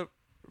 Who is a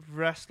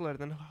wrestler?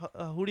 Then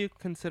who do you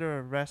consider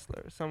a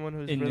wrestler? Someone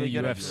who's In the really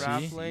good at UFC?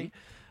 grappling,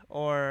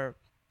 or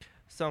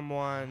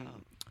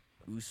someone?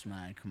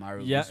 Usman,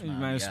 Kamaru Yeah, Usman.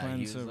 Usman Yeah, he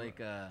Usman's was a-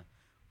 like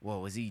what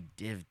was he,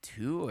 Div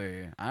 2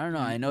 or I don't know.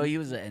 I know he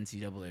was an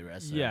NCAA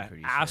wrestler. Yeah, I'm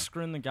pretty sure.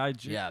 Askren, the guy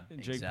Yeah,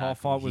 Jake Paul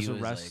fought, was He a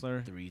wrestler.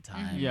 Like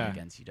 3-time Yeah. like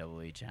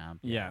NCAA champ.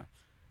 Yeah.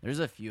 There's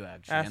a few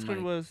actually. and, Askren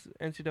like- was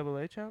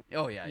NCAA champ.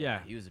 Oh yeah, Yeah.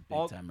 He was a big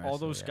all, time wrestler. all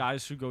those yeah.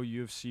 guys who go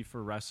UFC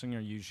for wrestling are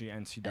usually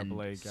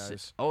NCAA And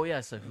guys. Oh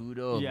yeah,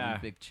 Cejudo, Yeah.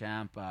 Olympic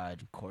champ,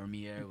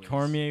 Cormier.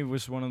 Cormier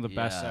was one of the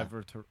best Yeah.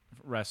 ever to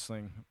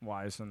wrestling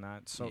wise in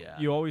that. So Yeah.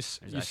 you always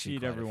There's you actually see it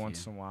quite a every few.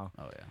 once in a while.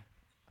 Oh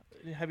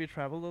yeah. Have you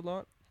traveled a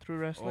lot through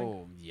wrestling?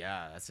 Oh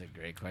yeah, that's a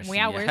great question. Well,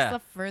 yeah, where's the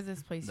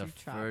furthest place the you've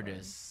traveled?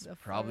 furthest? The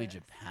Probably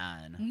furthest.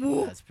 Japan.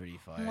 Whoa. That's pretty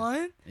far.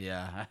 What?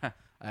 Yeah,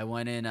 I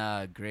went in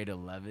grade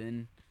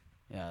 11.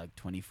 Yeah, like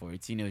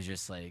 2014. It was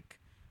just like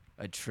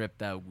a trip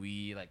that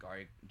we like our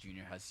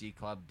junior Husky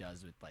club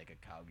does with like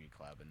a Calgary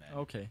club, and then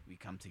Okay. we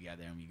come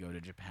together and we go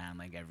to Japan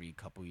like every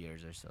couple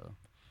years or so.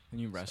 And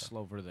you wrestle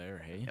over there,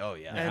 hey? Oh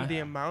yeah. And the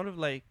amount of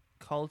like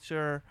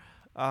culture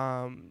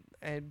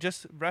and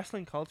just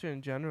wrestling culture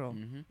in general,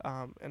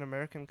 Mm-hmm. in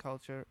American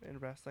culture, in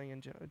wrestling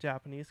and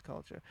Japanese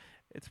culture,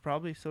 it's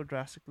probably so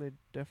drastically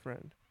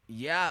different.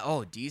 Yeah.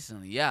 Oh,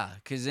 decently. Yeah.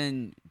 Because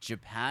in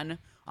Japan,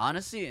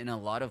 honestly, in a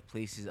lot of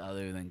places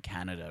other than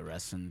Canada,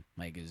 wrestling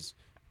like is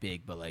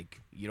big, but like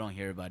you don't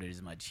hear about it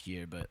as much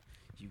here. But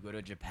if you go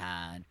to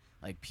Japan,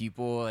 like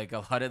people, like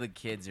a lot of the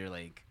kids are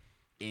like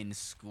in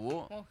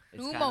school. Well,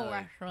 It's sumo kinda like-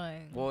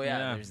 wrestling. Well, yeah,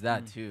 Yeah. there's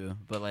that too.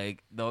 But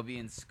like they'll be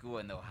in school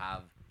and they'll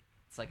have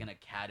it's like an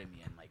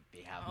academy and like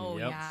they have Oh,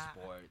 their yeah.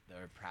 sport.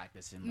 They're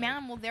practicing. Like,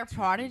 Man, well, they're 2-3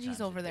 prodigies times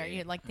a over there. day.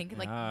 You like think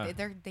like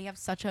Yeah. they have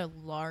such a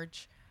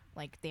large,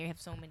 like they have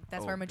so many.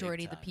 That's Oh, where a big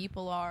majority of the time.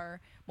 people are.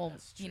 Well,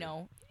 That's you true.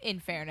 know, in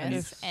And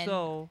fairness, if and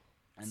so,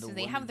 And the so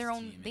they have their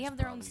women's own. team They is have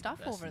their own probably the stuff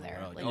best over in the there.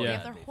 world. Like Oh, they yeah.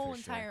 have their They whole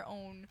for sure. entire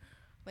own.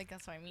 Like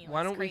that's what I mean.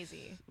 why Like, don't it's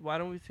crazy. why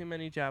don't we see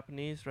many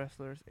Japanese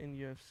wrestlers in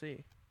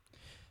UFC?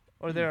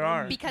 Or there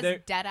are. Because They're-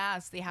 dead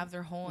ass, they have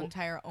their whole Well-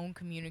 entire own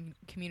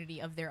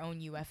community of their own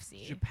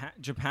UFC.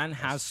 Japan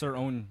has their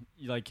own,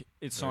 like,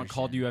 it's not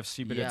called Version.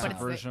 UFC, but Yeah. it's But a it's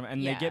the- version,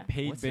 and yeah. they get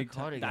paid What's big it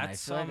called time. again?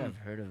 That's I feel like I've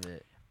heard of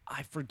it.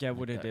 I forget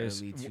what Like it the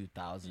is. Early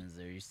 2000s,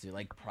 there used to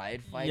like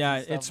Pride fights. Yeah,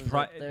 and stuff it's was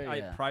Pride. up there,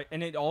 yeah. Pride,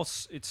 and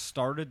it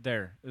started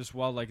there as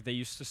well. Like they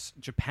used to,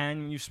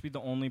 Japan used to be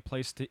the only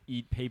place to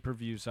eat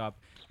pay-per-views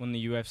up when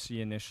the UFC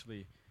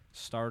initially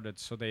started.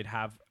 So they'd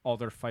have all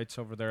their fights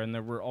over there, and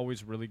there were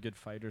always really good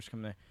fighters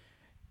coming there.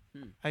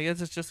 I guess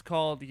it's just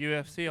called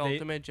UFC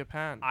Ultimate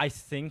Japan. I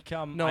think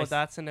No,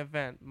 that's an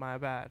event. My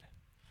bad.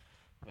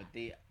 But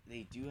they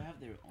do have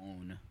their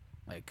own,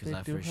 like, because They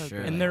I do for have sure.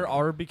 their and own. there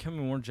are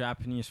becoming more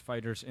Japanese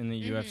fighters in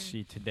the Mhm.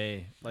 UFC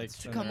today. Like That's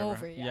To true. than come there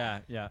over, were.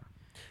 yeah. Yeah.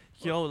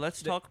 Yo, let's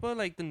the- talk about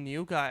like the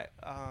new guy,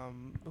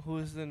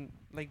 who's in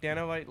like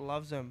Dana White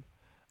loves him.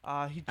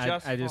 He just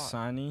fought.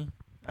 Adesanya.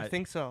 I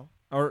think so.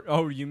 Or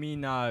oh, you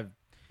mean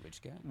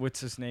Which guy? what's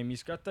his name?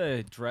 He's got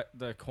the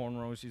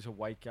cornrows. He's a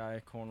white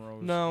guy,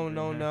 cornrows. No, green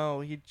no, hair.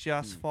 no. He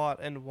just Hmm. fought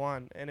and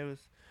won, and it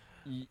was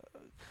Ye-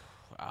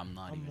 I'm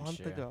not a even month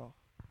sure. ago.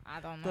 I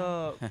don't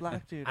know. The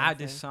black dude. I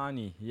think.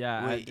 Adesanya,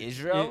 yeah. Wait,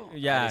 Israel?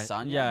 Yeah,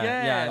 Adesanya? yeah,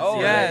 Yes, yeah.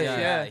 Oh yes, yeah,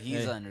 yes.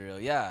 he's Yeah. unreal.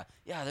 Yeah,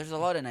 yeah. There's a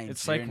lot of Nigerian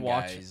It's like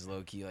watch- guys,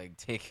 low key, like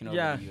taking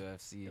Yeah. over the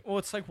UFC. Well,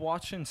 it's like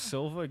watching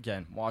Silva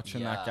again,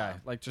 watching that Yeah.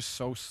 guy, like just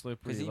so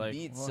slippery. Because he like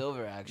beat wha-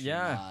 Silver actually.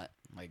 Yeah. Not,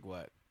 like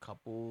what?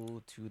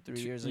 Couple 2-3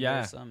 Two- years ago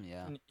yeah. or something.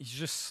 Yeah. and he's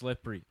just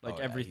slippery, like Oh,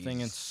 yeah, everything,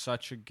 and he's-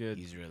 such a good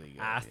He's really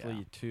good.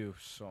 athlete too.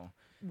 So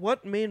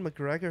What made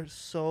McGregor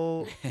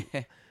so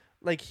Yeah.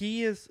 like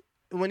he is?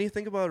 When you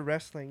think about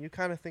wrestling, you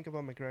kind of think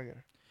about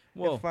McGregor.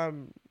 well, If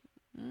I'm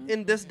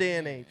in this day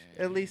and age,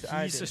 at least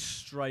I he's do. a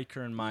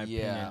striker in my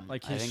yeah. opinion.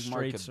 Like I his think more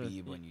straights are.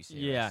 Khabib when you say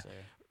yeah.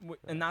 wrestler.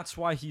 And that's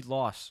why he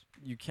lost.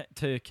 You can't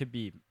to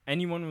Khabib.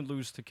 Anyone would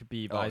lose to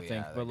Khabib, Oh, I yeah,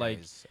 think. that But like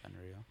guy's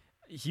unreal.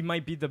 he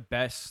might be the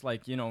best.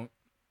 Like I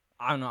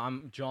don't know.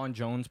 I'm John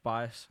Jones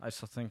bias. I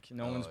still think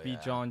no Oh, one's beat yeah.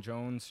 John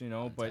Jones, but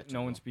no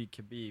Untouchable. one's beat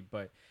Khabib.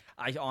 But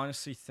I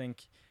honestly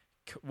think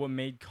what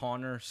made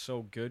Connor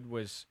so good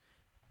was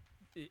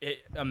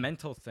a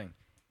mental thing.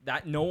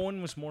 That no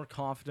one was more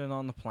confident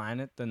on the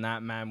planet than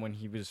that man when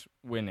he was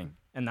winning,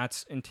 and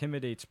that's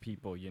intimidates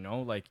people.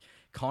 Like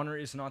Connor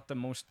is not the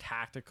most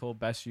tactical,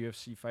 best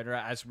UFC fighter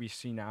as we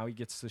see now. He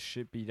gets the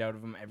shit beat out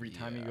of him every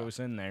time he Yeah. goes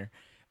in there,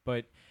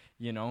 but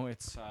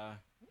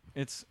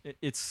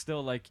it's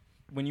still like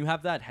when you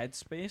have that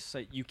headspace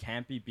that you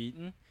can't be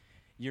beaten,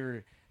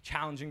 you're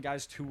challenging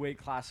guys 2 weight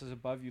classes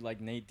above you like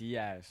Nate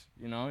Diaz.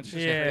 It's just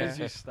Yeah.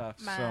 crazy stuff.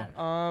 Man. So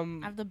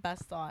I have the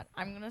best thought.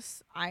 I'm gonna.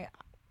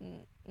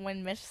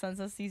 When Mitch sends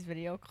us these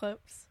video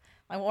clips,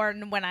 or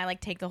when I like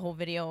take the whole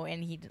video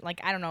and he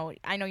like I don't know.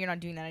 I know you're not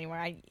doing that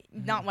anymore.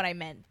 Not what I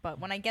meant, but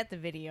when I get the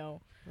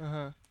video,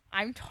 Uh-huh.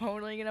 I'm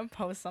totally gonna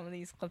post some of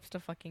these clips to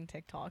fucking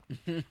TikTok.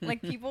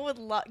 Like people would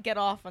get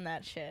off on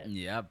that shit.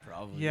 Yeah,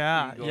 probably.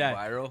 Yeah, You go yeah.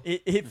 viral.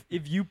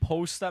 if you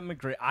post that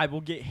McGregor, I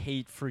will get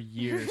hate for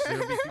years.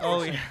 There'll be people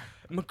Oh saying,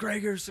 yeah.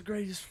 McGregor's the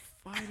greatest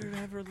fighter to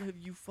ever live,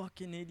 you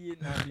fucking idiot.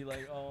 And I'd be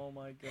like, oh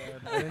my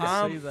god, I didn't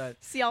say that.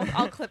 See,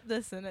 I'll clip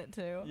this in it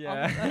too.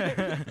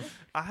 Yeah.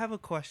 I have a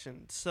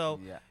question. So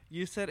yeah.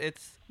 you said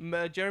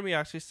Jeremy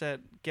actually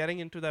said getting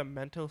into that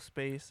mental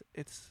space.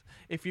 It's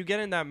if you get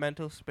in that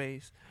mental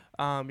space,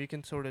 you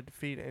can sort of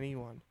defeat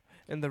anyone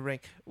in the ring.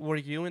 Were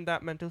you in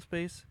that mental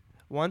space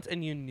once,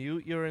 and you knew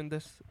you were in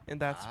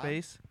that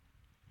space?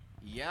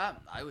 Yeah,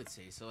 I would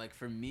say so. Like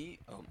for me,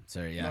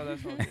 sorry, yeah. No,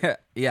 that's all good.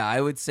 Yeah,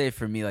 I would say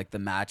for me, like the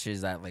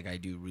matches that like I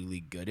do really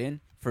good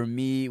in. For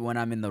me, when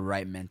I'm in the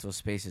right mental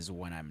space is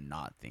when I'm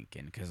not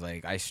thinking, cause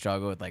like I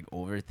struggle with like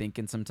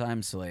overthinking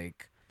sometimes. So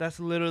like, That's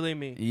literally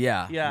me.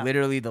 yeah, Yeah.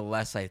 literally the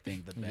less I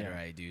think, the better Yeah.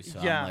 I do.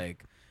 So Yeah. I'm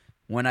like,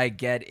 when I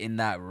get in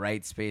that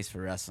right space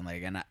for wrestling,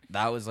 like, and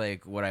that was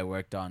like what I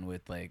worked on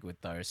with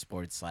our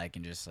sports psych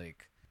and just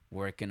like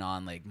working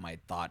on like my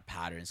thought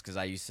patterns, cause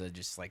I used to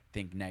just like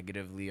think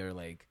negatively or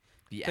like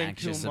be Think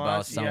too anxious about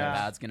much, something yeah.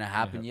 bad's gonna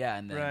happen. Yeah,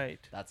 and then Right.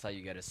 that's how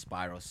you get a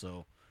spiral.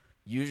 So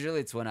usually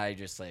it's when I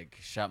just like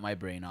shut my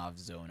brain off,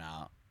 zone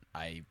out,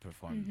 I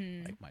performed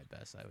Mhm. like my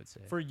best, I would say.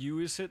 For you,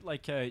 is it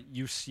like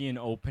you see an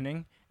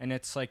opening and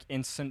it's like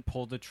instant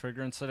pull the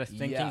trigger instead of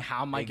thinking Yeah,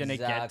 how am I gonna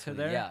get to exactly.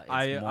 there? Yeah, it's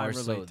I more relate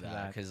so to that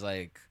that. because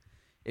like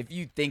if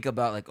you think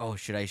about like, oh,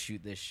 should I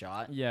shoot this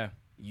shot? Yeah.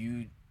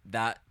 You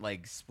that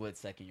like split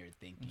second you're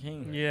thinking.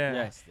 King. already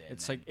Yeah. lost it, and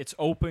It's then- like it's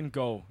open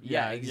go.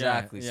 yeah,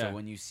 exactly. Yeah. So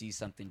when you see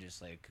something,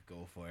 just like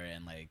go for it,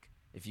 and like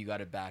if you got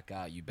to back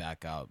out, you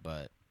back out.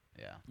 But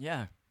yeah,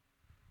 yeah.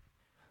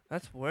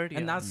 That's wordy.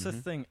 And that's the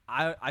Mhm. thing.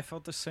 I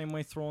felt the same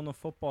way throwing the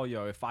football,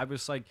 yo. If I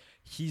was like,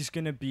 he's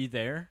gonna be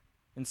there,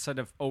 instead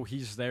of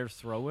he's there,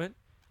 throw it,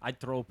 I'd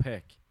throw a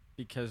pick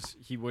because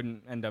he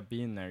wouldn't end up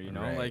being there. You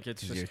know, Right, like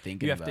it's 'cause just you're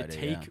thinking you have to about it,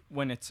 take yeah.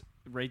 when it's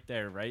right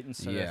there, right,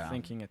 instead Yeah. of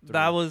thinking it through.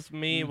 That was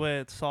me Mm.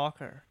 with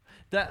soccer.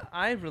 That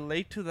I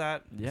relate to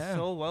that Yeah.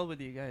 so well with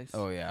you guys.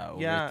 oh yeah,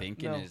 Yeah,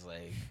 overthinking no. is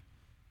like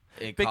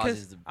it Because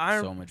causes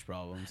our- so much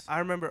problems. I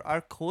remember our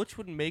coach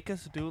would make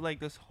us do like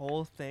this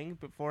whole thing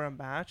before a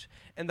match,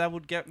 and that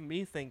would get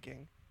me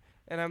thinking.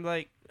 And I'm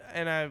like,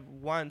 and I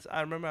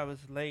remember I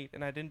was late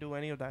and I didn't do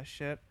any of that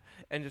shit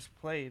and just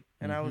played,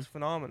 and I Mhm. was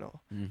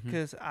phenomenal Mhm.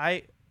 because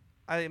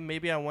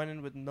maybe I went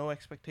in with no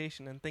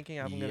expectation and thinking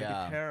I'm gonna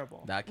Yeah. be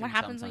terrible. That can What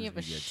happens when you have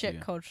a sometimes be good, shit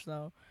too. coach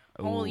though?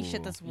 Holy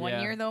shit! Ooh. This one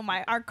Yeah. year though,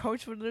 our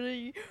coach would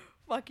literally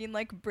fucking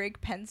like break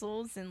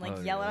pencils and like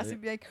Oh, yell at us really?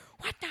 and be like,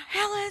 "What the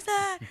hell is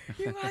that?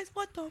 You guys,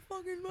 what the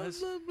fucking blah, Let's-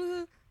 blah,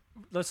 blah."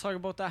 Let's talk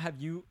about that.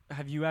 Have you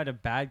had a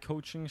bad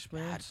coaching Bad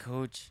experience?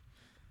 coach.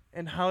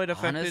 And how it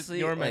affected Honestly,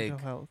 your mental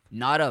like, health.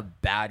 Not a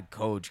bad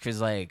coach,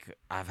 because like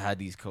I've had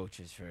these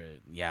coaches for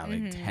like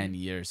Mhm. 10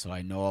 years, so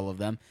I know all of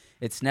them.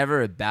 It's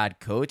never a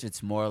bad coach.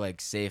 It's more like,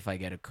 say if I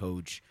get a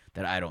coach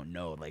that I don't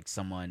know, like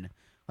someone,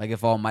 like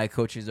if all my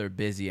coaches are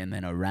busy and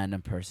then a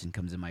random person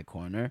comes in my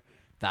corner,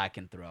 that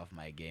can throw off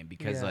my game,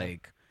 because Yeah.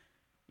 like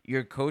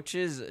your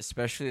coaches,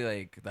 especially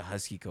like the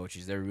Husky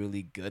coaches, they're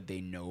really good.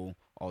 They know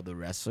all the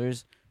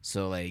wrestlers,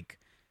 so like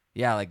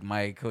yeah, like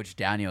my coach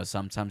Daniel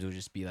sometimes will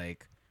just be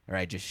like, all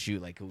right, just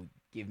shoot. Like he'll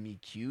give me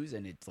cues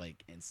and it's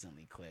like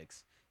instantly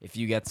clicks. If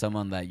you get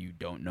someone that you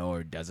don't know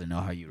or doesn't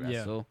know how you Yeah.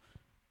 wrestle,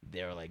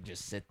 they're like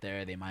just sit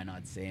there. They might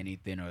not say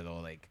anything, or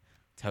they'll like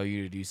tell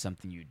you to do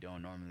something you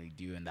don't normally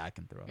do, and that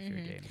can throw off your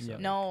Mhm. game. Yeah. So,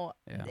 like, No,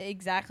 yeah.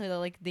 exactly. Though,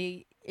 like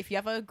if you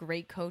have a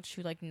great coach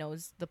who like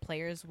knows the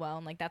players well,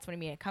 and like that's what I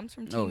mean. It comes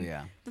from team, Oh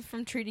yeah.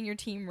 from treating your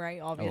team right,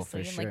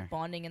 obviously, and sure. like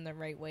bonding in the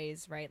right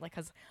ways, right? Like,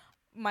 cause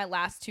my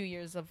last 2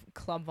 years of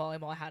club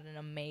volleyball, I had an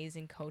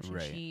amazing coach, and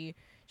Right.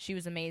 she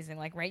was amazing.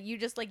 Like, right, you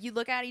just like you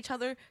look at each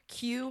other,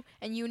 cue,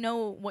 and you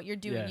know what you're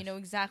doing. Yes. You know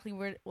exactly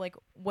where like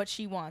what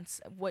she wants,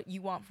 what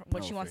you want, from,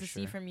 what Oh, she wants for to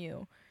see sure. from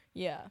you.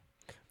 Yeah.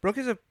 Brooke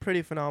is a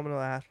pretty phenomenal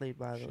athlete,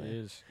 by the She way.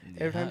 is.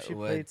 Every time Yeah, she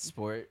what played-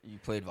 sport you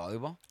played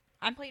volleyball?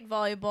 I played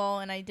volleyball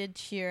and I did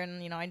cheer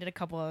and I did a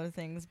couple other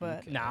things, but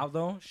Okay. Now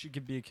though, she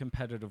could be a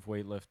competitive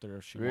weightlifter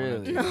if she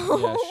Really? wanted to. No.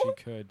 Yeah,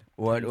 she could.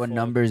 What Tenfold.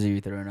 numbers are you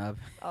throwing up?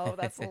 oh,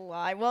 that's a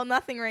lie. Well,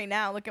 nothing right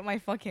now. Look at my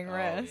fucking Oh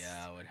wrist.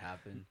 yeah, what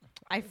happened?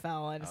 I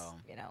fell. I just, Oh,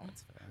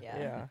 That's fair. yeah.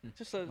 Yeah,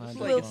 just I like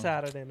know. a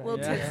Saturday night. Little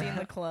Yeah. tipsy in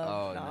the club.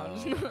 Oh No,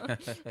 I'm no.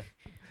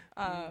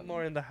 just-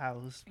 More in the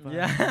house. But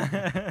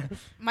Yeah.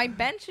 my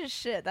bench is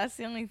shit. That's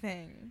the only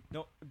thing.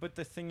 No, but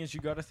the thing is, you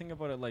got to think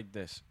about it like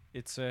this.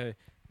 It's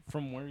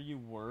from where you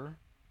were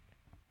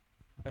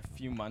a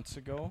few months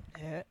ago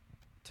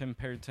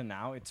compared to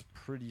now, it's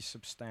pretty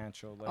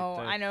substantial. Like oh,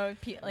 the- I know.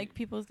 Like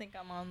people think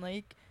I'm on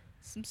like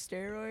some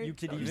steroids. You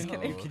could I'm just even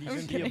kidding. you could I'm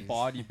even be a kidding.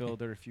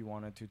 bodybuilder if you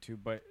wanted to too,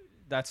 but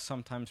that's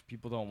sometimes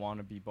people don't want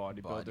to be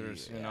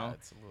bodybuilders, you know.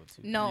 It's a little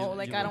too No, You-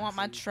 like you I don't look want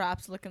my too-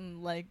 traps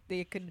looking like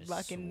they could Just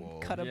fucking swole.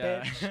 cut a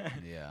Yeah.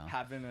 bitch. Yeah.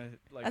 Having a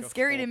like That's a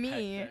scary full to pec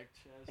me. deck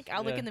chest. Like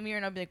I'll look Yeah. in the mirror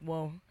and I'll be like,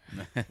 whoa,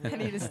 I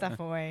need to step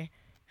away.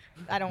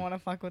 I don't want to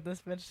fuck with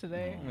this bitch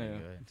today. Oh, my Yeah.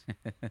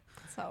 God.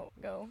 That's how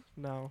it go.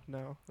 no,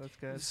 that's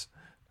good.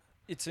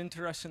 It's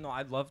interesting though.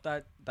 I love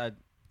that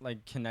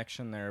like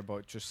connection there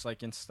about just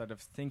like instead of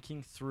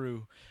thinking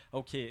through,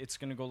 okay, it's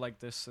gonna go like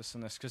this, this,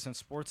 and this. Because in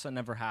sports that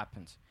never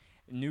happens.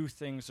 New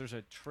things, there's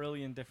a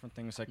trillion different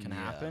things that can Yeah.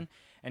 happen,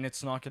 and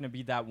it's not gonna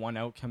be that one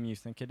outcome you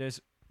think it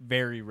is.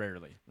 Very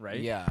rarely, right?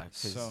 Yeah,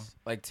 'cause, So-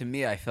 like to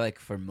me, I feel like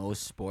for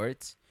most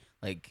sports,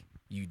 like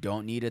you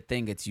don't need a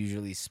thing. It's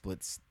usually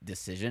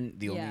decision.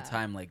 The only Yeah.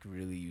 time like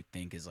really you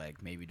think is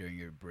like maybe during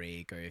your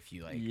break, or if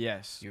you like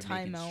Yes. you're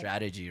making Timeout.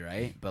 strategy,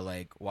 right? But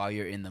like while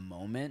you're in the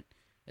moment,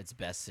 it's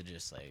best to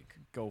just like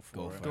Go for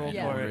go it. for Go it.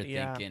 Yeah. for it,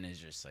 yeah. Overthinking is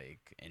just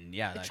like, and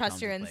yeah, that Trust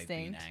comes your with, like,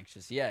 being instinct.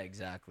 anxious. Yeah,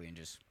 exactly, and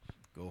just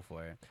go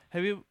for it.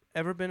 Have you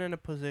ever been in a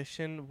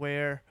position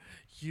where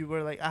you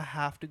were like, I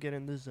have to get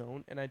in the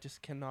zone, and I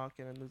just cannot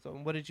get in the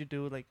zone? What did you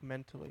do, like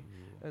mentally,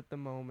 Ooh. at the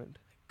moment?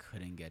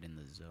 Couldn't get in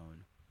the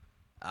zone.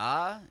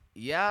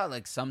 Yeah,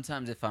 like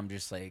sometimes if I'm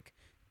just like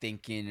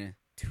thinking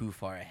too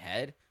far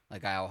ahead,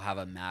 like I'll have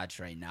a match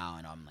right now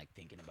and I'm like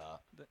thinking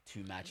about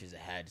 2 matches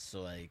ahead.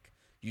 So like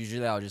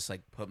usually I'll just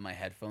like put my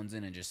headphones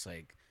in and just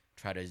like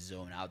try to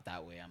zone out.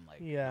 That way I'm like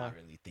Yeah. not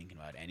really thinking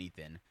about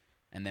anything.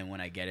 And then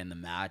when I get in the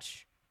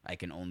match, I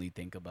can only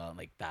think about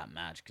like that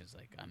match because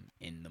like I'm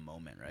in the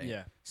moment, right?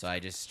 Yeah. So I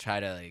just try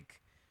to like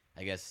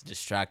I guess,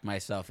 distract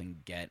myself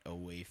and get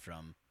away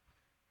from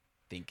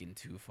thinking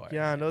too far.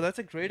 Yeah, ahead. no, that's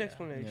a great Yeah.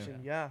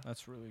 explanation. Yeah.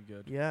 That's really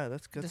good. Yeah,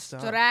 that's good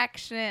stuff.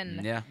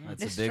 Distraction. Yeah,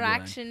 that's a big one.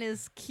 Distraction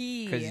is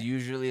key. Because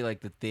usually, like,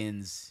 the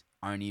thins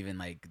aren't even,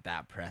 like,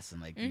 that pressing.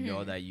 Like, you know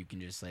Mhm. that you can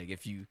just, like,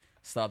 if you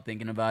stop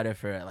thinking about it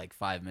for, like,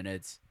 5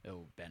 minutes,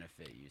 it'll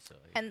benefit you. So,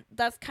 like, And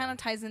that's kind of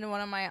ties into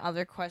one of my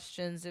other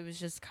questions. It was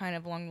just kind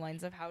of along the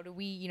lines of how do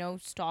we,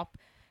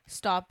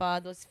 stop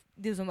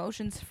those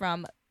emotions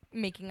from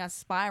making us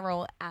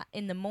spiral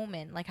in the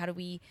moment? Like, how do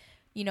we,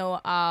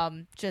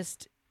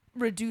 just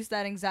reduce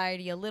that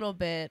anxiety a little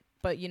bit,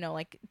 but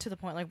like to the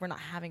point like we're not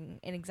having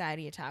an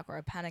anxiety attack or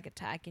a panic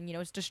attack, and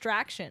it's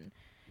distraction,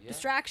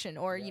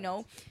 or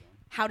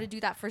how to do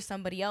that for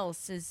somebody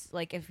else is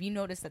like if you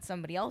notice that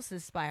somebody else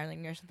is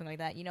spiraling or something like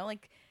that,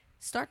 like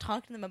start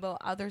talking to them about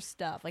other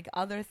stuff, like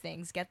other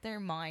things, get their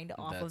mind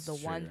off of That's the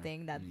one true.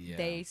 thing that Yeah.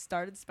 they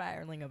started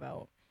spiraling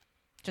about.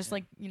 Just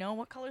like,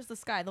 what color's the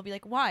sky? They'll be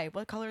like, why?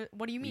 What color?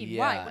 What do you mean?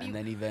 Why? What do and you,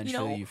 then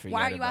eventually you forget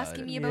why are you about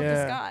asking it. me about the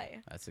Yeah.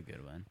 sky? That's a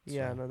good one.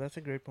 Yeah, So, no, that's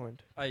a great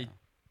point. I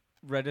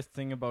read a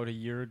thing about a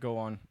year ago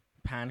on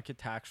panic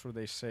attacks where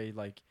they say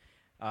like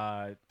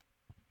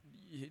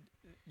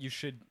you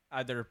should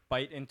either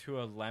bite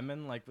into a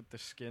lemon like with the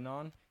skin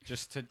on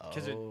just to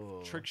because Oh,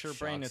 it tricks your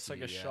brain. shocks It's like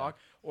you, a yeah. shock,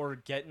 or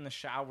get in the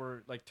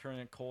shower, like turn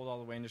it cold all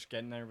the way and just get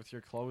in there with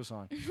your clothes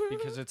on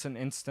because it's an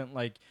instant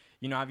like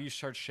have you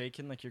start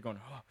shaking like you're going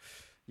oh.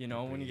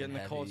 When you get in the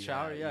breathing cold heavy,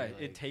 shower, yeah, it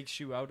like- takes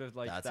you out of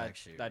like That's that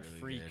actually really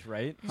freak, good.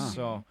 right? Huh.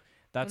 So Well,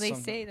 that's they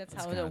something- say that's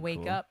that's how to kinda wake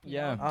cool. up.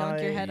 Yeah.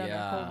 Dunk your head under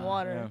Yeah. cold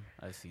water.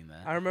 Yeah. I've seen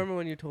that. I remember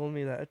when you told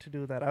me that to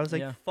do that. I was like,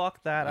 Yeah.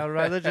 fuck that. I'd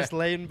rather just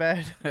lay in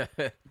bed.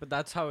 But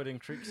that's how it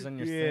increases in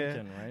your Yeah.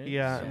 thinking, right?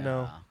 Yeah. So-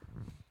 no.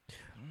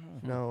 I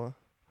don't No.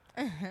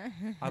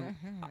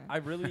 know. I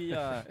really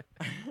I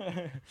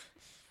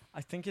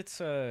think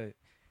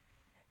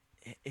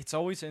it's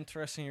always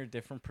interesting your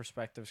different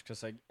perspectives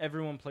because like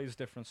everyone plays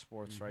different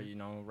sports, right?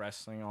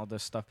 Wrestling, all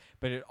this stuff,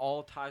 but it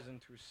all ties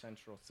into a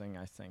central thing.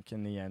 I think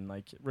in the end,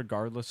 like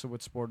regardless of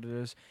what sport it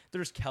is,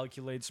 there's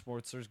calculated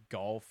sports, there's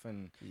golf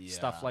and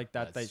stuff Yeah, like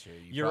that. that's That true.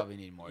 You you're- probably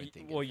need more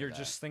thinking. well, for you're that.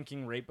 just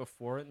thinking right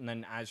before it, and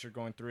then as you're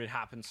going through, it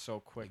happens so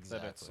quick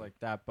that it's Exactly. like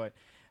that. But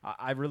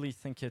I really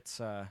think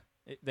it's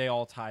they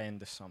all tie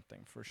into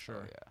something for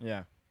sure.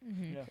 Yeah.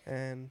 Mhm. Yeah.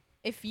 And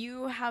If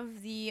you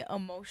have the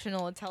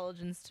emotional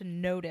intelligence to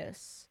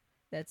notice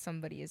that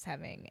somebody is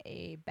having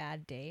a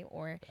bad day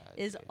or Bad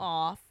is day.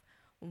 off,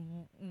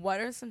 what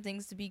are some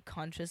things to be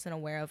conscious and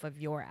aware of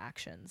your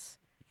actions?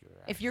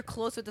 If you're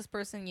close with this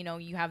person,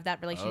 you have that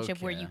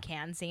relationship where you Okay.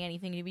 can say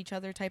anything to each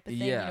other type of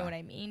thing. You Yeah. know what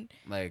I mean?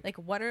 like Like,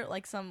 what are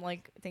like some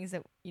like things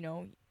that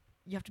you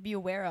have to be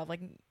aware of?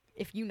 Like,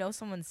 if you know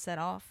someone's set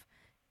off,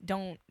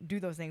 don't do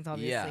those things.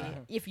 Obviously, Yeah.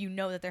 if you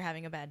know that they're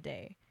having a bad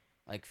day.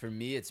 Like for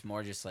me, it's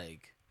more just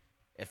like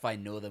if I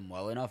know them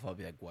well enough, I'll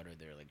be like, what are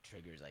their like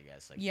triggers? I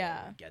guess like what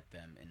Yeah. would get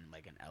them in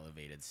like an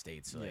elevated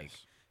state. So like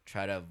Yes.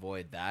 try to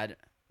avoid that.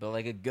 But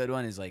like a good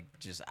one is like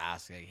just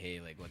ask like, hey,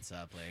 like what's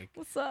up? Like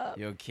What's up?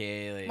 you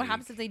okay? Like What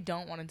happens if they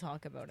don't want to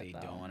talk about they it?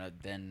 Though? don't want to?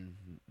 Then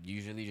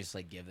usually just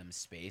like give them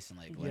space and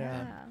like let Yeah.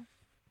 them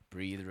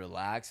breathe,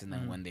 relax, and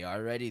then Mhm. when they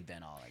are ready,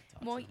 then I'll like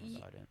talk Well, to them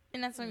about it.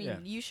 And that's what I mean. Yeah.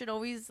 You should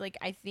always like.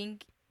 I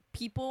think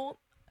people,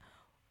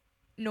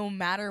 no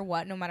matter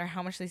what, no matter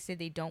how much they say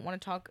they don't want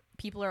to talk,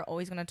 people are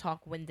always going to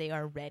talk when they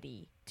are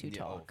ready to Yeah,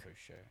 talk. Oh, for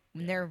sure.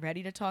 When they're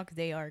ready to talk,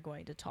 they are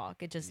going to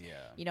talk. It just,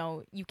 yeah.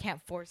 you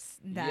can't force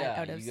that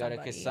out of you gotta, somebody.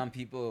 because some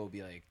people will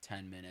be like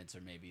 10 minutes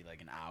or maybe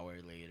like an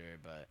hour later,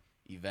 but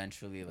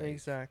eventually, like,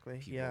 exactly.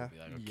 people Yeah. will be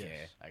like, okay,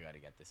 Yes. I gotta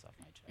get this off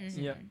my chest.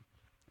 Mhm. Yeah.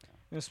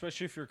 And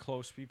especially if you're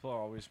close, people are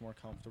always more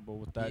comfortable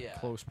with that Yeah,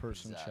 close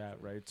person chat,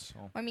 exactly. right?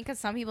 So I mean, because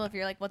some people, if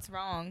you're like, "What's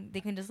wrong?"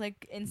 they can just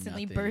like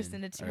instantly burst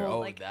Nothing. into two. Or, Well, oh,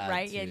 like that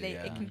right, too, yeah,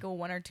 yeah. it can go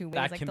one or two ways.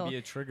 that like can they'll be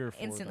a trigger for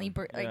instantly,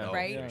 them. like Yeah.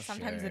 right. for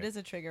Sometimes sure. it is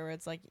a trigger where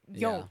it's like,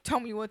 "Yo, Yeah. tell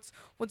me what's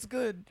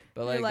good."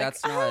 But You're like, like,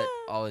 that's not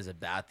 "Ah." always a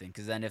bad thing,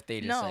 because then if they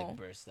just No. like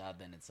burst out,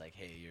 then it's like,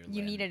 hey, you're You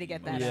letting needed to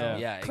get that emotion- out.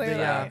 Yeah, Clearly.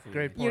 Yeah, exactly.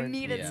 great You point.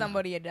 needed Yeah.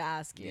 somebody to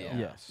ask you. Yeah,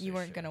 Yes. You for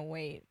weren't sure. gonna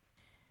wait.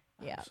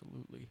 Yeah.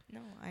 Absolutely.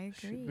 No, I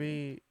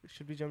agree.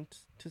 Should we jump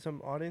to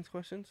some audience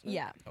questions? now?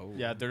 Yeah. Oh.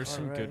 Yeah, there's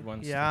some Alright. good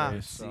ones Yeah. today.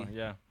 Let's So see.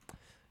 yeah.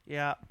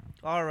 Yeah.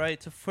 All right.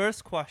 So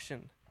first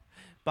question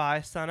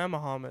by Sana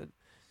Muhammad.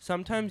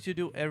 Sometimes you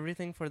do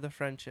everything for the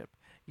friendship,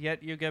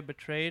 yet you get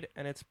betrayed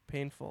and it's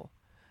painful.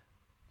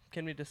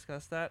 Can we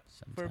discuss that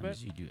for a bit?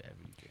 Sometimes you do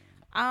everything.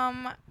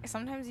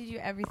 Sometimes you do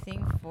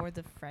everything for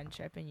the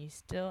friendship and you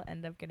still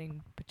end up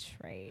getting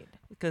betrayed.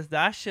 Because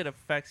that shit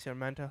affects your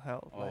mental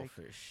health. Oh, like,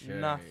 for sure.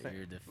 nothing.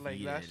 You're defeated.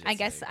 Like, that's- It's I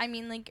guess like- I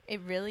mean like it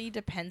really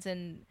depends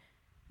on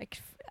like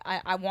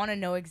I want to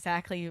know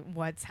exactly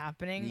what's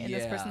happening in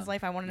this Yeah. person's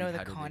life. I want to know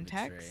Like, the how did they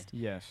betray? context.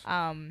 Yes.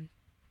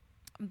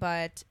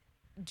 But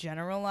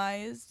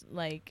generalized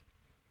like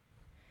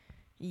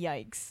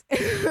yikes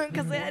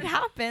because it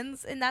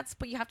happens, and that's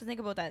but you have to think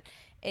about that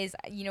is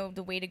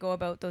the way to go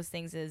about those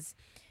things is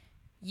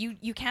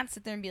you can't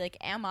sit there and be like,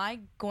 am I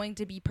going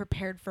to be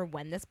prepared for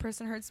when this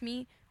person hurts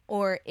me,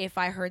 or if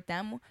I hurt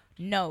them.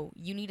 No,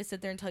 you need to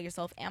sit there and tell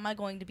yourself, am I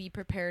going to be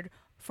prepared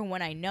for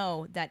when I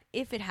know that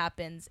if it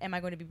happens, am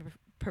I going to be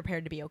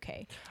prepared to be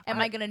okay?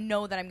 Am I going to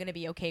know that I'm going to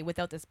be okay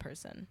without this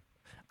person?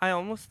 I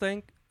almost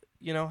think,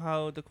 you know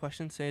how the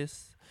question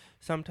says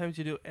sometimes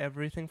you do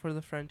everything for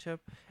the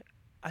friendship.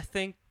 I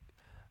think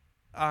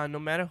no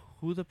matter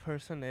who the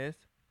person is,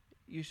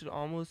 you should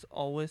almost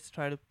always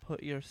try to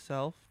put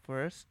yourself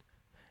first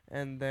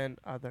and then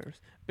others,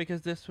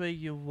 because this way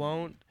you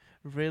won't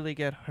really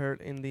get hurt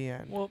in the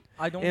end. Well,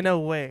 I don't. In a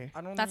way,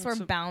 I don't. That's think where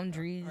it's a-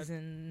 boundaries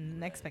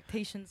and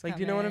expectations like, come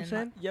do you know what I'm in.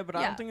 saying? Yeah, but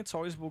I Yeah. don't think it's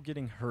always about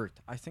getting hurt.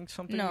 I think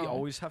something we No.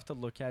 always have to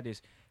look at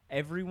is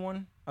every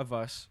one of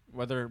us,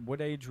 whether what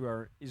age we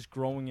are, is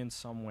growing in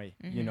some way,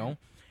 you Mhm. know?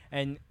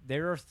 And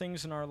there are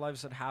things in our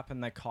lives that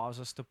happen that cause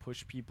us to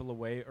push people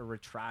away or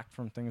retract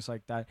from things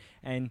like that.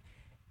 And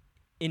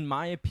in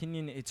my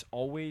opinion, it's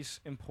always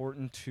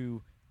important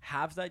to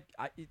have that.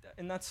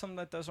 And that's something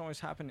that doesn't always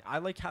happen. I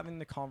like having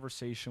the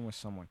conversation with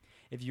someone.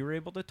 If you're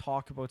able to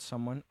talk about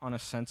someone on a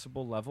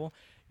sensible level,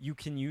 you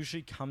can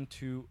usually come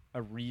to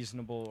a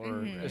reasonable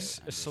or Mhm.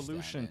 a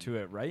solution Understanding. to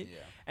it, right? Yeah.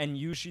 And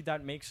usually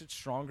that makes it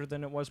stronger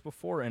than it was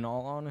before, in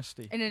all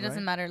honesty. And it doesn't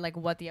right? matter like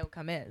what the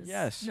outcome is.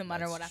 Yes. No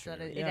matter That's what after that,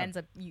 true. it Yeah. ends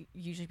up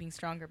usually being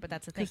stronger. But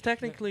that's the thing. because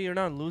technically you're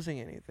not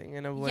losing anything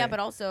in a way. Yeah, but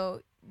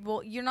also,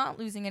 well, you're not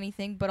losing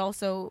anything, but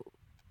also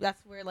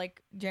that's where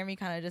like Jeremy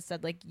kind of just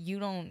said, like you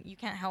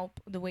can't help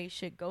the way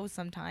shit goes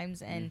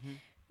sometimes, and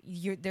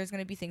there's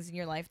gonna be things in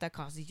your life that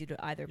causes you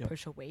to either Yep.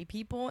 push away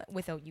people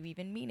without you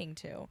even meaning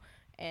to,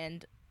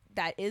 and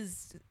that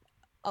is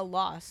a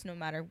loss no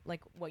matter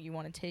like what you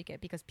want to take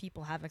it, because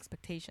people have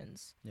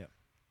expectations.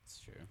 It's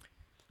true.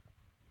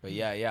 But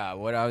yeah,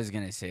 what I was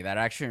gonna say, that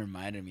actually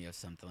reminded me of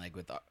something like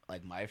with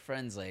like my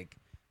friends, like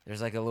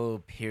there's like a little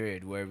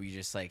period where we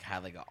just like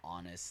had like an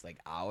honest like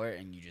hour,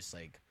 and you just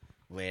like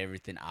lay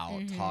everything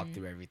out, talk Mhm.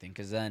 through everything,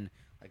 because then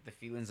like the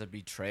feelings of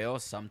betrayal,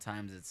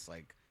 sometimes it's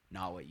like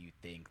not what you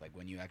think. Like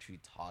when you actually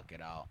talk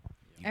it out,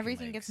 you can,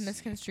 Everything like, gets see-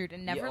 misconstrued,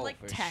 and never oh, like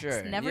for text,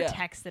 sure. never Yeah.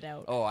 text it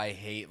out. Oh, I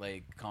hate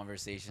like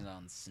conversations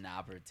on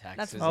Snap or text.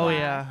 That's 'cause, Oh like,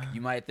 yeah. you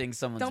might think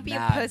someone's Don't be a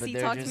mad, pussy, but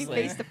they're talk to just, me like,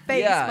 face to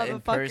face, yeah, in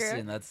motherfucker.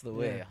 person, that's the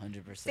way, Yeah.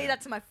 100%. Say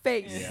that to my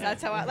face. Yeah.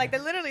 That's how I like. They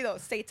literally though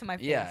say it to my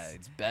face. Yeah,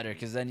 it's better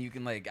because then you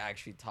can like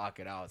actually talk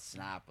it out.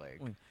 Snap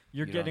like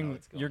You're You don't know getting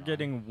what's you're going on.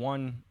 getting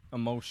one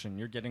emotion.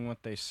 You're getting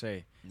what they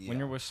say. yeah. When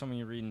you're with someone,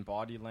 you're reading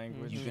body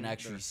language. You can their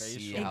actually facial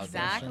see how those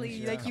Exactly.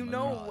 things Like you come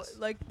know, across.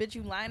 like bitch,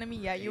 you lying to me?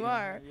 Yeah, you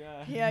are.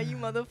 Yeah. Yeah, you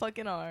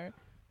motherfucking are.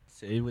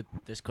 Say with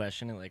this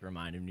question, it like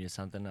reminded me of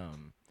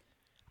something.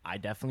 I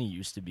definitely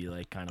used to be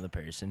like kind of the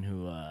person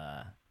who,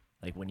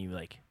 like when you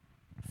like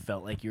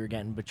felt like you were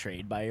getting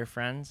betrayed by your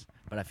friends,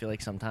 but I feel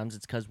like sometimes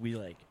it's because we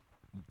like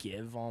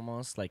give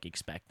almost like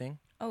expecting.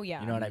 Oh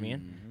yeah. You know what I mean?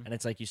 Mhm. And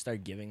it's like you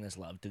start giving this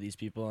love to these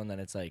people, and then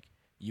it's like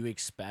you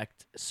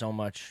expect so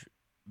much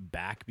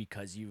back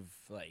because you've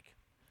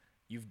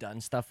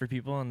done stuff for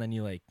people, and then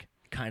you like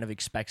kind of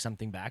expect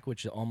something back,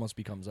 which almost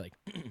becomes like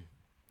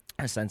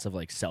a sense of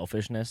like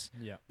selfishness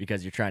Yeah.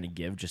 because you're trying to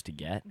give just to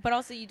get. But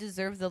also, you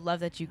deserve the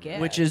love that you get.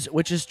 Which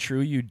is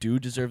true. You do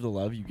deserve the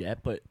love you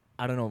get, but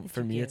I don't know. That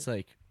For you me, give. it's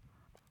like,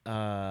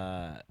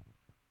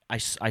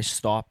 I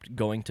stopped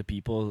going to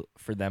people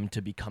for them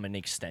to become an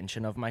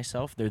extension of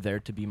myself. They're there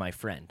to be my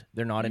friend.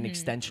 They're not an Mhm.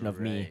 extension of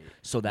me, Right.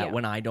 so that Yeah.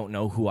 when I don't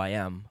know who I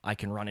am, I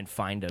can run and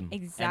find them. And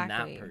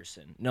Exactly. that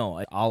person. No,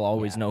 I'll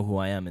always Yeah. know who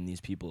I am, and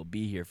these people will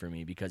be here for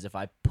me, because if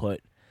I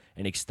put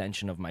an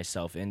extension of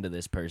myself into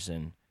this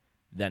person,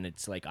 then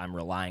it's like I'm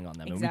relying on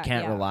them. And we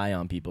can't yeah. rely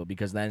on people,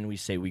 because then we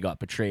say we got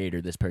betrayed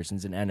or this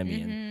person's an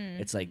enemy. And Mhm.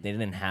 it's like they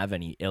didn't have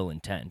any ill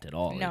intent at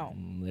all. No.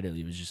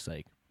 Literally, it was just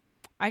like,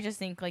 I just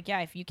think like, yeah,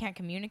 if you can't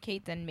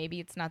communicate, then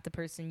maybe it's not the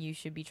person you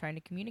should be trying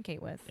to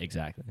communicate with.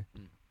 exactly.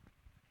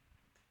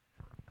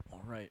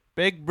 All right.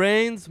 Big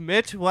brains,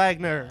 Mitch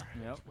Wagner.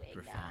 Yep.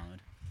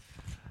 Profound.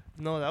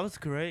 No, that was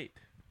great.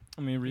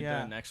 Let me read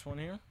Yeah. the next one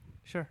here.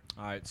 Sure.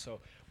 All right. So,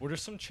 what are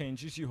some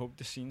changes you hope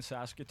to see in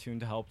Saskatoon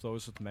to help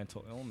those with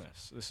mental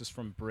illness? This is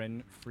from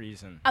Bryn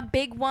Friesen. A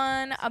big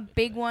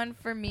one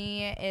for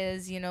me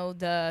is, you know,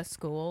 the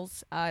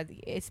schools,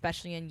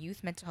 especially in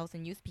youth, mental health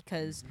in youth,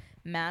 because,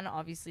 man,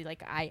 obviously,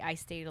 like, I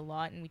state a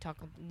lot, and we talk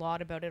a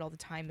lot about it all the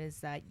time,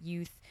 is that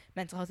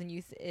mental health in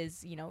youth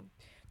is, you know,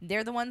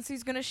 they're the ones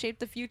who's going to shape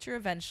the future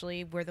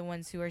eventually. We're the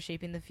ones who are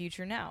shaping the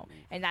future now.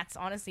 And that's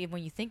honestly,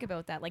 when you think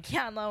about that, like,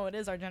 yeah, no, it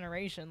is our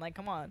generation. Like,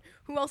 come on.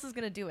 Who else is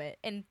going to do it?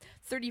 In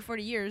 30,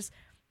 40 years,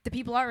 the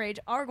people our age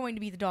are going to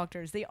be the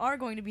doctors. They are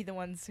going to be the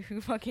ones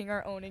who fucking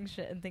are owning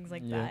shit and things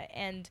like Yeah. that.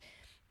 And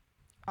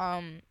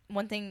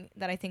one thing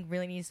that I think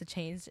really needs to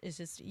change is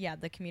just, yeah,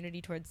 the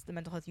community towards the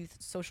mental health youth,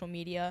 social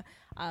media,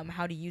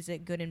 how to use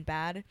it, good and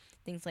bad,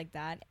 things like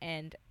that.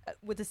 And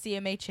with the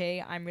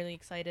CMHA, I'm really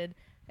excited,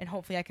 and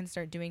hopefully I can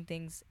start doing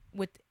things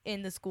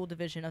within the school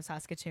division of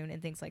Saskatoon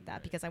and things like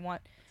that, because I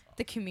want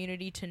the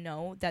community to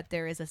know that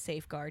there is a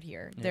safeguard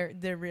here. Yeah.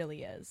 There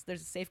really is.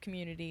 There's a safe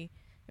community,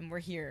 and we're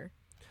here.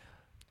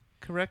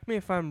 Correct me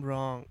if I'm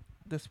wrong.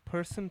 This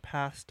person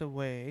passed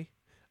away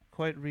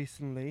quite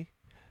recently.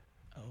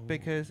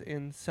 because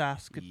in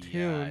Saskatoon,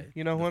 Yeah,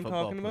 you know the who I'm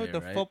football talking about? player,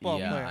 The right? football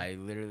yeah, player. I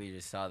literally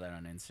just saw that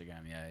on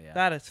Instagram. Yeah.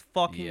 That is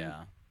fucking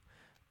yeah.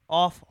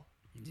 awful.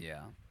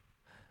 Yeah.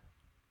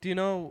 Do you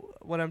know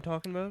what I'm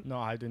talking about? No,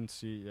 I didn't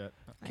see it yet.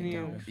 Can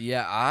you?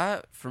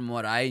 Yeah, from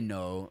what I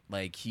know,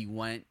 like he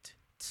went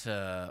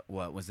to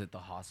what was it, the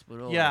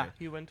hospital? Yeah, or-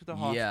 he went to the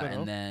hospital. Yeah,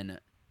 and then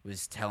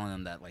was telling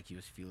them that like he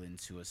was feeling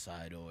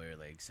suicidal or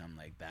like something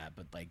like that,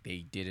 but like they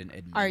didn't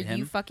admit Are him.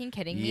 you fucking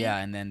kidding me? Yeah,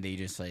 and then they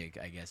just like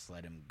I guess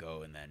let him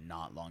go, and then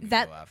not long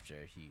That- ago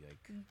after he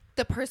like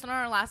The person on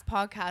our last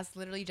podcast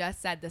literally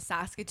just said the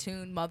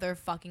Saskatoon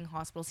motherfucking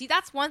hospital. See,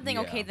 that's one thing,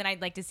 okay, Yeah. that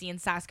I'd like to see in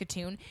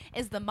Saskatoon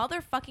is the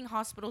motherfucking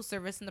hospital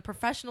service and the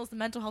professionals, the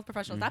mental health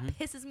professionals. That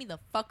pisses me the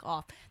fuck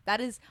off. That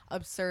is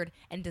absurd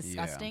and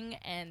disgusting,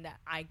 and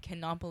I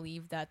cannot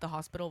believe that the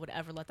hospital would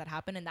ever let that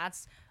happen. And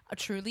that's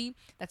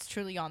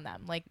truly on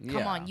them. Like,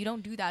 come on, Yeah. you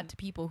don't do that to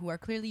people who are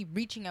clearly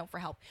reaching out for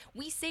help.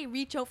 We say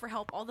reach out for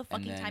help all the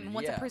fucking then, time, and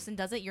once a yeah. person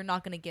does it, you're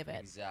not gonna give it.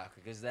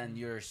 exactly, because then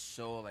you're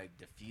so like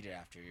defeated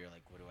after. You're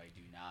like, what do I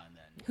do now? And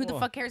then Who the Oh,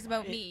 fuck cares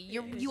about me?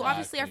 You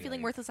obviously are Exactly, feeling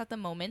like- worthless at the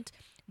moment.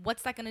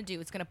 What's that gonna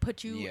do? It's gonna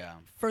put you yeah,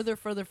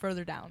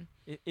 further down.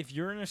 If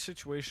you're in a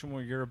situation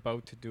where you're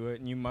about to do it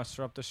and you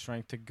muster up the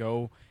strength to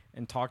go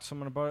and talk to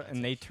someone about it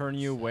and they turn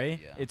you away,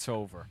 yeah. it's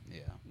over.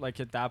 yeah. Like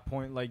at that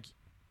point, like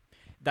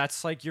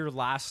that's like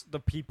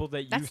the people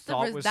that you That's the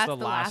thought was that's the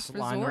the last last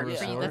line of resort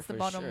for you. resort. That's the For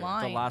bottom sure.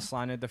 line. the last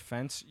line of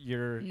defense,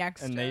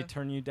 Next and they to-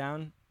 turn you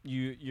down,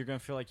 you're gonna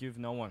feel like you have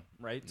no one,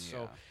 right?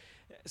 So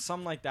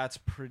something like that's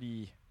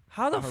pretty.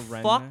 How the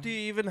horrendous. fuck do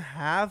you even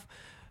have?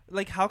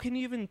 Like, how can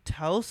you even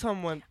tell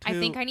someone to? I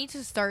think I need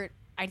to start.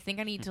 I think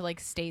I need to like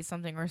state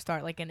something or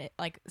start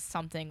like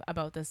something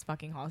about this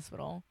fucking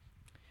hospital.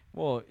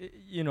 Well,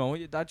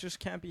 that just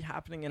can't be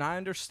happening. And I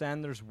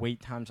understand there's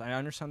wait times. I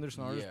understand there's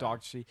not Yeah.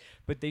 dog to see,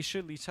 but they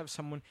should at least have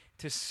someone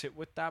to sit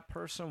with that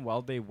person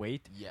while they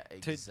wait. Yeah,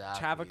 To, exactly.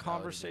 to have a That would've been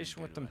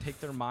conversation with good them, one. take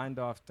their mind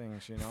off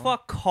things, you know.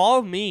 fuck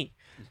call me.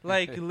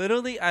 Like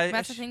literally,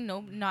 That's the thing. No,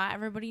 not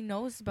everybody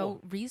knows about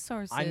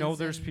resources. I know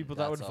there's and- people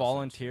that would That's also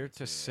volunteer true to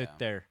too, sit yeah.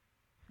 there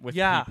with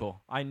Yeah.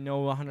 people. I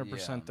know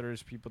 100% Yeah.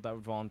 there's people that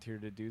would volunteer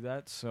to do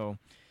that. So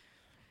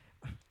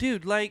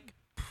dude, like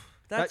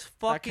that's that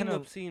fucking kinda-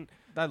 obscene.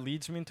 that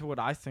leads me into what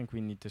I think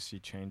we need to see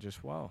change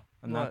as well,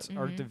 and What? that's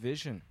our Mhm.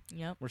 division.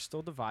 Yep. We're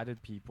still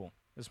divided people.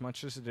 As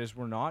much as it is,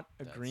 we're not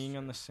agreeing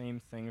on the same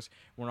things.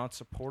 We're not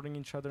supporting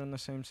each other in the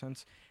same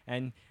sense.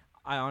 And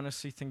I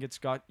honestly think it's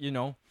got,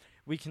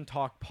 we can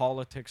talk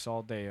politics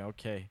all day.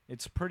 Okay.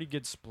 It's a pretty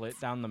good split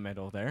down the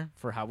middle there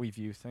for how we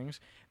view things.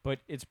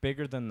 But it's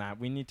bigger than that.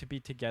 We need to be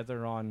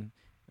together on,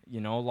 a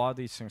lot of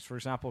these things. For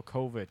example,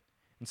 COVID.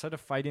 Instead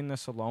of fighting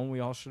this alone, we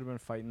all should have been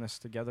fighting this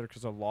together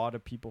because a lot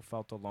of people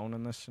felt alone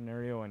in this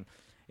scenario. And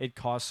it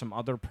caused some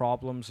other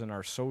problems in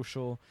our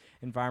social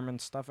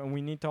environment stuff, and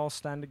we need to all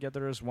stand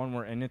together as one.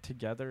 We're in it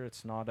together.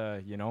 It's not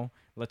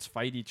let's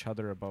fight each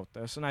other about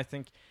this. And I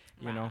think,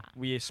 Nah.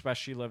 we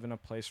especially live in a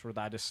place where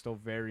that is still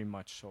very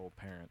much so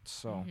apparent.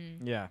 So,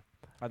 yeah,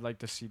 I'd like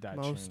to see that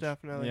Most change.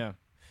 definitely. Yeah.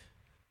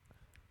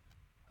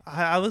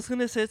 I was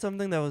gonna say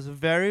something that was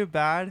very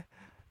bad,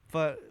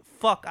 but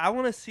fuck, I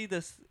want to see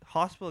this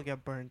hospital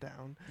get burned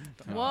down.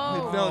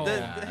 Whoa. No, Oh,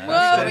 that-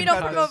 Whoa, we don't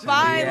cut promote this.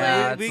 violence.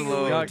 Yeah, We- it's a we-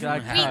 little Got- too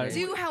got heavy.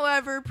 We do,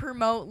 however,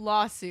 promote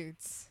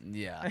lawsuits.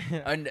 Yeah,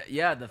 and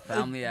yeah, the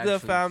family The actually.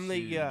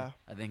 family, sued. yeah.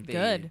 I think they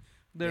Good.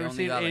 They only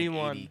received got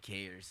 81 like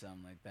 80K or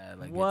something like that.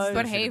 Like What? it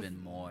But should hey, have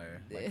been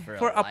more. Like,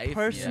 for a life,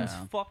 person's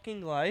yeah.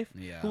 fucking life.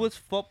 Yeah. Who was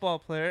football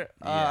player?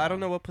 I Yeah. don't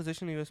know what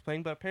position he was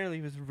playing, but apparently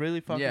he was really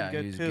fucking yeah,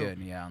 good he was too. good.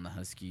 Yeah, on the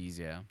Huskies.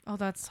 Yeah. Oh,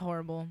 that's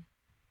horrible.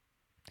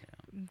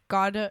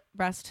 God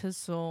rest his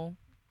soul.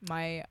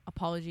 My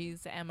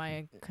apologies and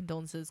my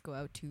condolences go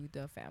out to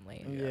the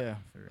family. Yeah,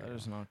 for that real.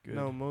 is not good.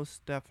 No,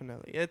 most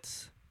definitely.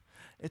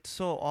 It's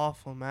so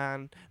awful,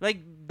 man.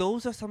 Like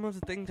those are some of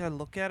the things I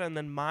look at, and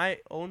then my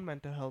own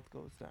mental health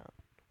goes down.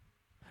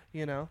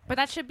 You know? But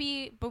that should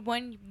be. But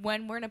when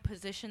we're in a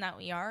position that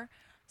we are,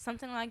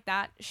 something like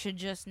that should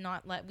just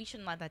not let. We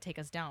shouldn't let that take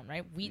us down,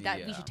 right? We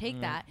Yeah. should take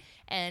Mhm. that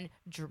and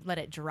let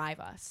it drive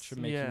us. Should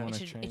make Yeah. you want It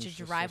to should change it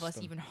should the drive us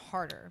system. even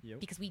harder Yep.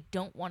 because we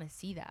don't want to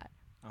see that.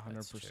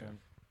 100%.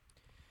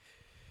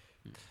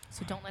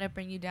 So don't let it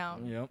bring you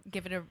down. Yep.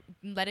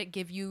 Let it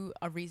give you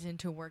a reason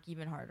to work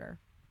even harder.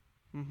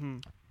 Mm-hmm.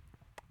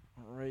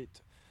 All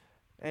right.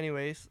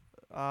 Anyways,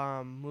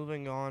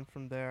 moving on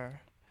from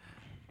there.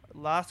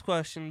 Last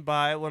question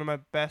by one of my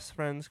best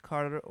friends,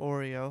 Carter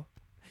Oreo.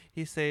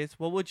 He says,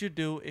 "What would you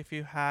do if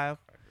you have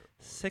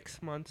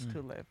 6 months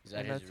to live?" Is that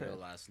And his that's real it.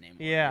 last name?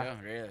 Yeah.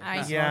 Oreo? Really? I-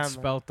 It's Yeah, not man.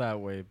 spelt that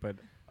way, but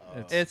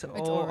Oh. It's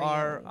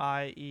Oreo.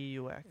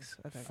 ORIEUX.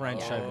 I think.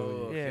 French, I Oh,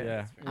 believe. okay, Yeah.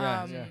 that's very Yeah.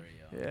 nice. Um, Oreo.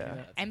 Yeah.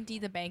 That's Empty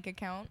the bank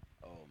account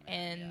Oh man.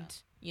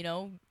 and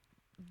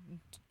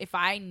if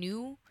I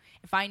knew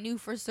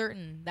for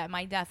certain that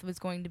my death was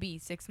going to be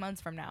 6 months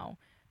from now,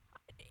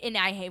 and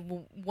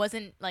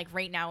wasn't like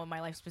right now in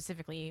my life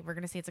specifically, we're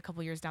gonna say it's a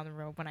couple years down the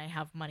road when I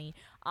have money.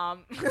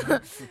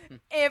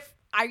 If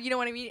you know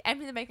what I mean?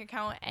 Empty the bank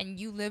account and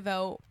you live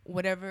out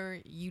whatever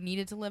you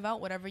needed to live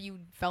out, whatever you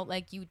felt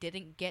like you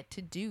didn't get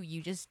to do.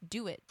 You just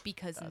do it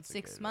because in That's a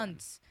 6 good one.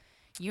 months,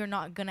 you're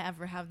not going to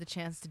ever have the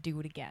chance to do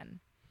it again.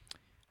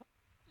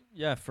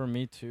 Yeah, for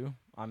me too.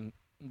 I'm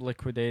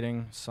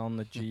liquidating, selling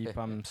the Jeep.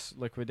 I'm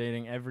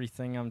liquidating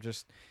everything. I'm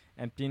just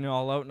emptying it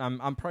all out, and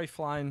I'm probably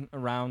flying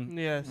around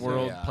Yes.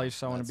 world Yeah,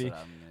 place I want that's to be. what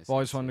I'm gonna I've say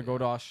always wanted to too, go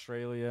to yeah.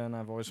 Australia, and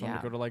I've always wanted to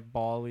Yeah. go to like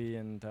Bali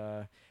and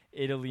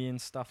Italy and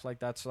stuff like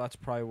that. So that's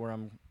probably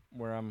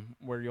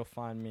where you'll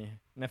find me.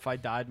 And if I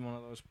died in one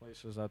of those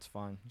places, that's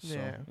fine. So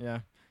Yeah.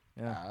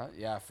 yeah.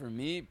 Yeah, for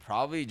me,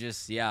 probably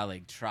just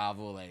like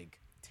travel, like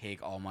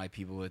take all my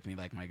people with me,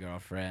 like my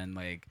girlfriend,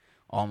 like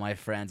all my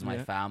friends, my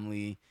Yeah.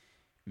 family,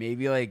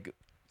 maybe like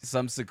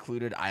some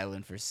secluded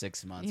island for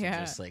 6 months, Yeah.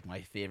 with just like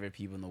my favorite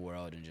people in the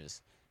world, and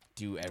just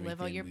do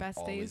everything out your we've best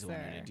always days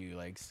wanted there. to do,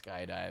 like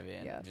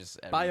skydiving, Yeah. just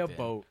Buy a everything.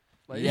 boat.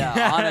 Like,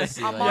 Yeah,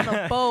 honestly, I'm like, on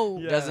a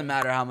boat. Yeah. doesn't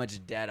matter how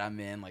much debt I'm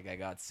in, like I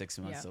got 6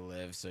 months Yeah. to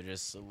live, so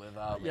just to live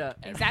out. Like, Yeah.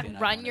 everything Exactly. I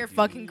Run wanna your do.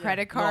 fucking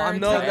credit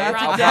card. No, Right?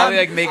 that's I'll exactly- probably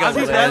like make a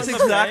That's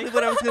list. exactly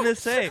what I was gonna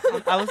say.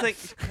 I was like,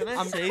 can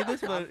I say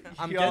this? But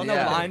I'm y'all getting know. a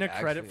Yeah, line of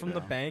actually, credit from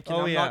the yeah. bank, and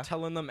Oh, I'm yeah. not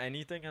telling them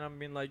anything, and I'm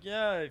being like,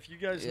 yeah, if you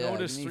guys Yeah,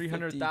 notice give me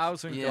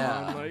 300,000 50.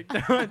 gone,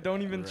 Yeah. like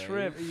don't even Right.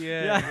 trip.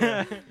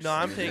 Yeah. No,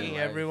 I'm Living taking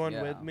life, everyone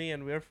yeah. with me,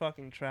 and we're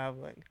fucking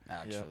traveling.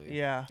 Actually,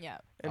 Yeah. Yeah.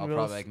 And I'll we'll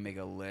probably s- like make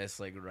a list,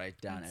 like write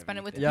down And spend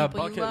it with everything. Yeah,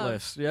 people you bucket love.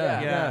 list.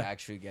 Yeah, Yeah. yeah.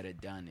 Actually get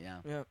it done. Yeah,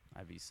 Yeah.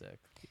 I'd be sick.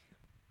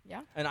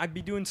 And I'd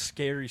be doing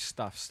scary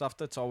stuff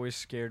that's always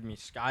scared me.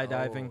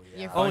 Skydiving,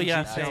 You're Oh, fucking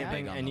yeah, That's same. big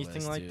jumping, on the anything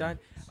list, like too. that.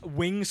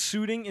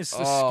 Wingsuiting is the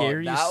Oh,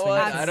 scariest that thing. one,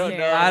 That's I don't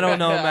scary. know. I don't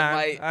know, I man.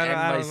 might I end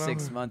my don't know.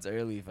 6 months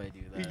early if I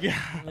do that.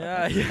 Yeah.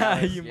 Yeah, yeah,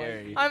 That's you might.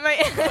 scary. I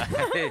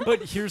might.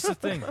 But here's the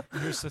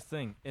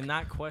thing. In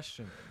that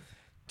question,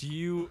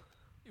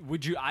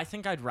 I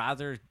think I'd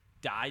rather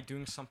die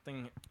doing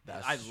something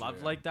That's I love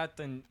true. like that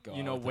than, Go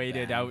you out know, with a wait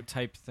it bang. out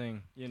type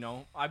thing. You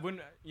know, I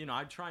wouldn't,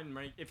 I'd try and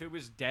make, if it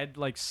was dead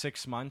like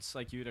 6 months,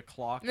 like you'd a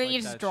clock. Then like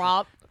you that just shit-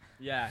 drop.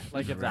 Yeah,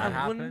 like if Right. that I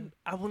happened.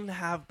 wouldn't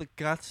have the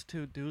guts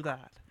to do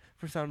that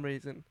for some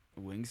reason.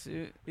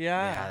 Wingsuit.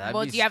 Yeah. that'd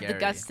Well, be do you have the scary.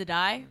 guts to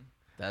die?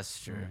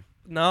 That's true.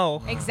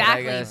 No.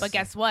 Exactly. guess- But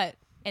guess what?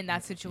 In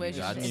that situation,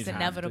 gotta it's have to,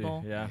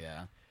 inevitable. Yeah.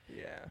 Yeah.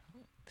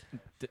 Yeah.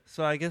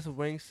 So I guess a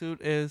wingsuit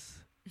is.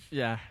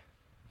 Yeah.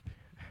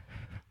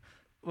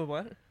 Well,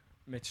 what?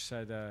 Mitch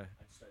said,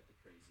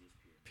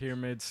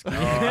 pyramids.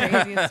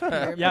 Craziest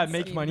pyramid Yeah,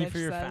 make scheme, money Mitch for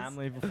your says.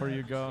 family before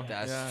you go.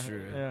 That's Yeah,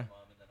 true. Yeah.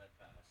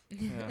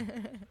 Yeah.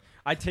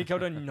 I take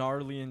out a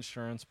gnarly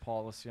insurance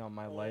policy on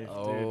my life, dude.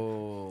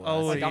 Oh. Oh,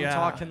 Like that's I'm yeah.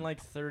 talking like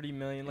 30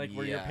 million, like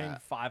where you're paying Yeah.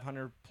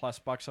 500 plus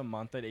bucks a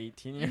month at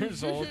 18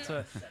 years old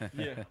to,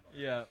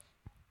 yeah.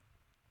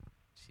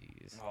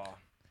 Jeez. Oh,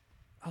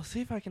 I'll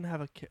see if I can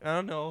have a kid. I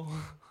don't know.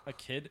 a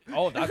kid?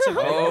 Oh, that's a big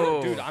Oh.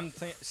 one. Dude, I'm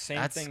same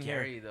That's thing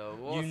scary here. though.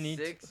 Well, You need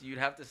 6, you'd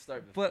have to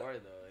start But- before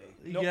though.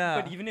 Like, No,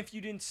 yeah. but even if you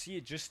didn't see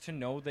it, just to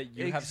know that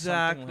you have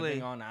something Exactly.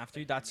 living on after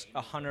you, that's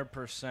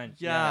 100%.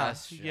 Yeah.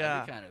 that's true. yeah.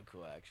 That'd be kind of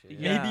cool actually.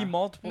 Yeah. Maybe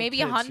multiple. Maybe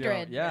kids, yo.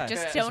 100. Yeah.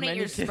 Just As donate many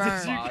your kids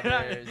as sperm. you can.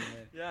 Fathers, and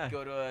then Yeah.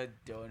 Go to a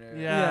donor.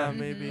 Yeah, Yeah.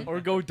 maybe.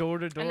 Or go door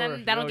to door. And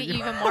then that'll Yo, get you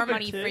even have more a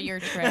money for kid? your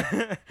trip.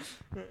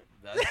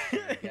 That's true.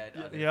 Get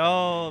other Yo,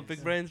 families.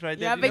 big brains right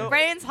there. Yeah, Did you big know-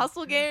 brains,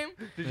 hustle game.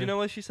 Did you know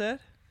what she said?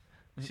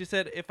 She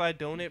said if I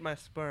donate my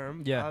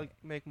sperm, Yeah. I'll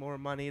make more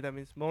money. That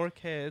means more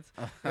kids.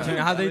 Do you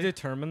know how they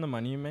determine the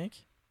money you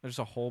make? There's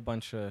a whole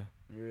bunch of.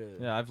 Really?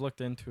 Yeah, I've looked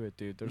into it,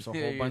 dude. There's a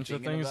Yeah, whole you're bunch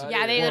of thinking things. about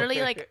Yeah, it? they Well,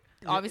 literally like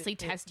obviously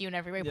test you in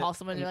every way Yeah,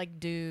 possible, and and- they're like,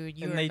 dude,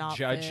 you and are they not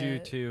judge you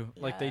fit. too.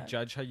 Like they Yeah.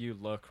 judge how you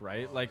look,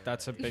 right? Like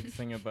that's a big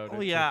thing about it. Oh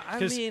too. yeah, I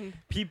 'Cause mean,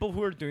 people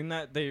who are doing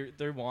that, they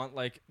want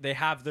like they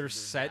have their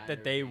set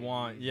that they Designer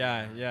want. babies,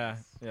 Yeah, and yeah,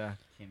 it's yeah,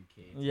 Kim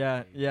K.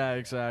 yeah, yeah.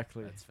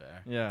 Exactly. That's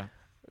fair. Yeah.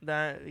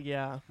 that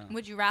yeah,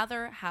 Would you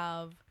rather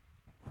have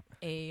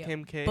a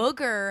Kim K.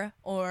 booger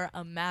or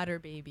a matter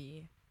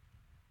baby?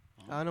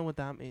 I don't know what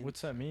that means.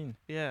 What's that mean?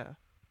 Yeah.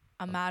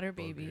 A matter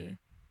baby. booger.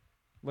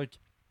 Like,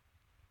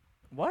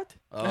 what?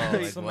 Oh, What's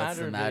like, the what's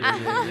matter, the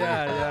baby? matter?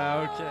 Yeah,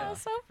 yeah, Oh, okay.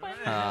 so funny.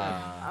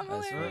 Ah, I'm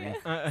that's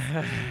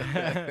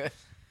hilarious.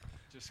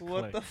 Just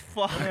What click. the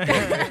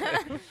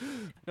fuck?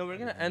 No, we're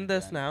gonna end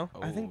this now.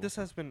 I think Oh. this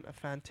has been a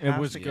fantastic. It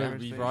was Yeah.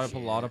 good. We brought up a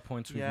lot of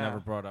points we've Yeah. never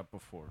brought up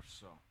before,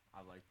 so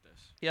I like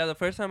this. Yeah, the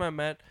first time I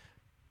met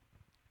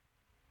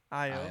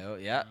Io, Io,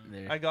 yeah,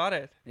 there. I got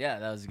it. Yeah,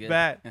 that was good.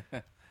 Bet.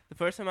 The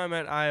first time I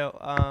met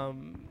Io,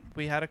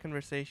 we had a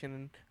conversation,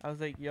 and I was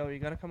like, "Yo, you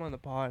gotta come on the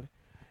pod."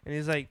 And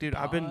he's like, "Dude,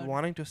 I've been Pod?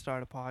 wanting to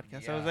start a podcast."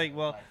 I was Yeah, like,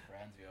 "Well, my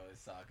friends, we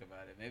always talk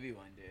about it. Maybe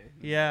one day.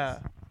 Who yeah."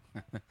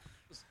 knows?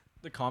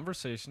 The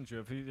conversations you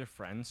have with your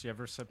friends, you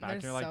ever sit back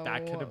and They're you're like,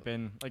 that could so- have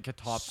been like a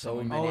top So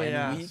selling many. Oh, book." and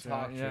yeah. we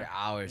talked yeah. for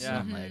hours. So Yeah.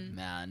 I'm like, Mhm.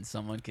 man,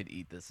 someone could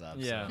eat this up.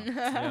 Yeah. So.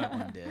 Yeah.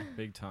 One day.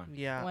 Big time.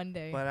 Yeah. One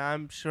day. But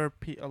I'm sure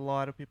a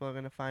lot of people are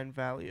gonna find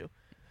value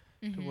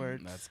Mhm.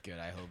 towards. That's good.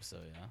 I hope so.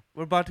 Yeah.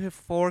 We're about to hit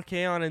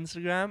 4K on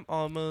Instagram,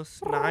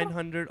 almost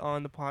 900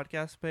 on the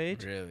podcast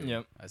page. Really.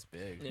 Yep. That's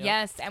big. Yep.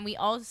 Yes, and we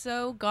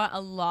also got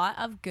a lot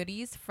of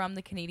goodies from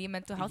the Canadian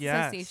Mental Health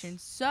Yes. Association.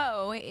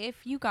 So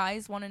if you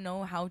guys want to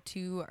know how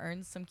to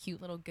earn some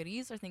cute little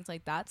goodies or things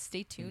like that,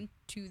 stay tuned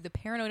to the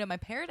Paranoid in My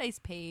Paradise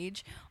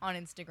page on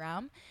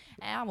Instagram.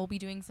 And we'll be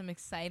doing some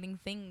exciting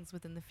things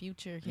within the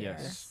future here.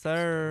 Yes.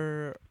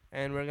 Sir.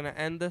 And we're going to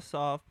end this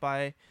off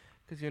by,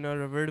 because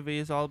River to V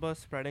is all about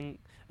spreading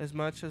as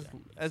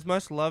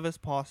much love as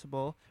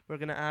possible. We're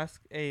going to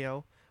ask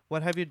Ayo,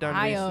 what have you done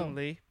Ayo.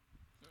 recently?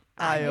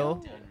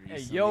 Ayo. Hey,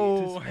 Recently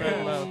yo. To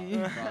spread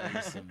love.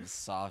 Probably some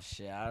soft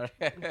shit.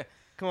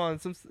 Come on,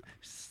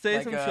 say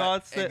Like some a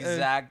shots.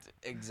 Exact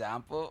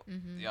example.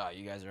 Mhm. Yeah,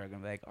 you guys are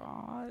gonna be like,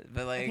 oh,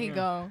 but like, Okay,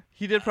 go.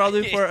 He did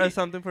probably for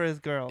something for his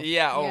girl.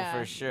 yeah, oh Yeah.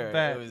 for sure,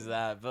 Bet. it was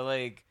that. But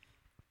like,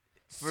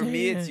 for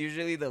me, it's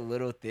usually the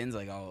little things.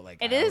 Like, oh, like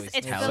It I is. always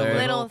It's tell the her.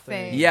 little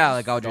thing. things. Yeah,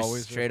 like I'll just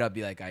Always straight up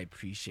be like, I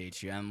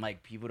appreciate you, and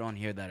like people don't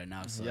hear that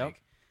enough. So Yep.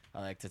 like, I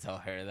like to tell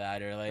her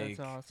that, or like, That's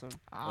awesome.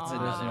 what's Aw.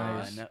 another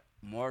nice. one?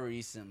 More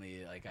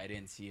recently, like I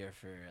didn't see her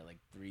for like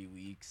 3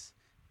 weeks.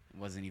 It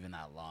wasn't even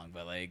that long,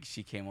 but like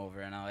she came over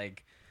and I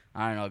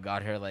don't know,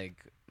 got her like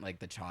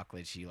the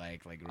chocolate she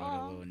like wrote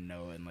Aw. a little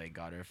note and like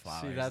got her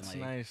flowers. See, that's and,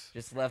 like, nice.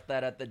 Just left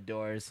that at the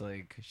door so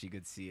like she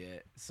could see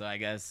it. So I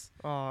guess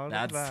Oh,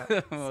 that's that.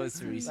 the most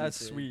sweet. recent. That's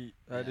thing. sweet.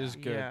 That Yeah. is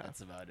good. Yeah.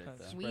 That's about it. That's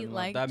Though. Sweet. spreading love.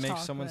 like that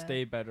makes someone's chocolate.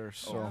 day better.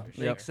 So, for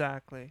sure. yep.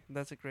 Exactly.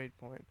 That's a great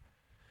point.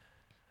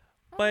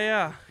 But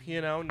yeah,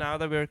 now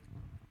that we're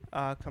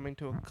coming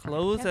to a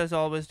close, Yep. as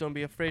always, don't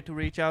be afraid to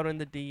reach out in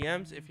the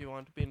DMs if you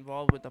want to be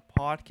involved with the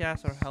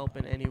podcast or help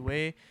in any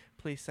way.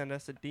 Please send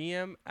us a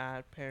DM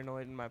at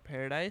Paranoid in My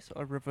Paradise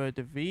or River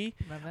de V,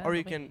 or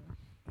you can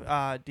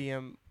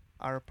DM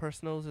our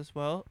personals as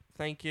well.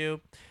 Thank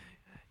you.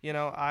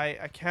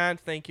 I can't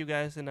thank you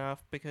guys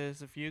enough,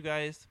 because if you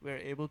guys were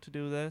able to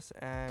do this,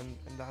 and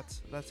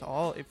that's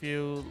all. If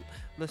you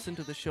listen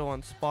to the show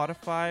on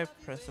Spotify,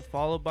 press the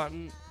follow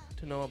button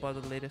to know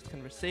about the latest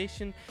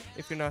conversation.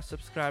 If you're not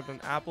subscribed on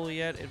Apple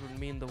yet, it would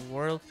mean the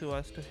world to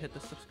us to hit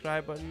the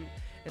subscribe button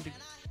and to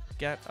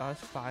get us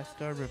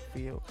 5-star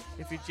review.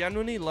 If you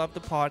genuinely love the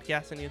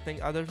podcast and you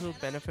think others will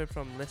benefit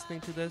from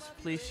listening to this,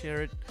 please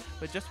share it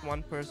with just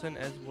one person,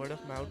 as word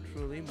of mouth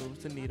truly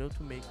moves the needle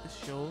to make the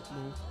show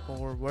move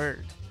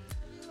forward.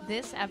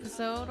 This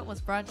episode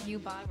was brought to you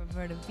by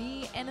Roberta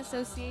V in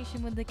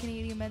association with the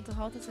Canadian Mental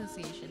Health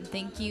Association.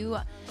 Thank you,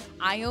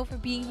 Ayo, for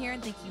being here,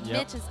 and thank you, Yep.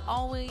 Mitch, as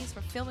always,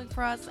 for filming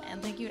for us, and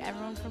thank you to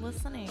everyone for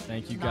listening.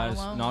 Thank you Not guys.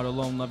 alone. Not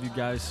alone. Love you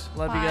guys.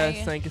 Love you guys.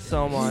 Bye. Thank you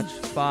so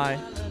much. Bye.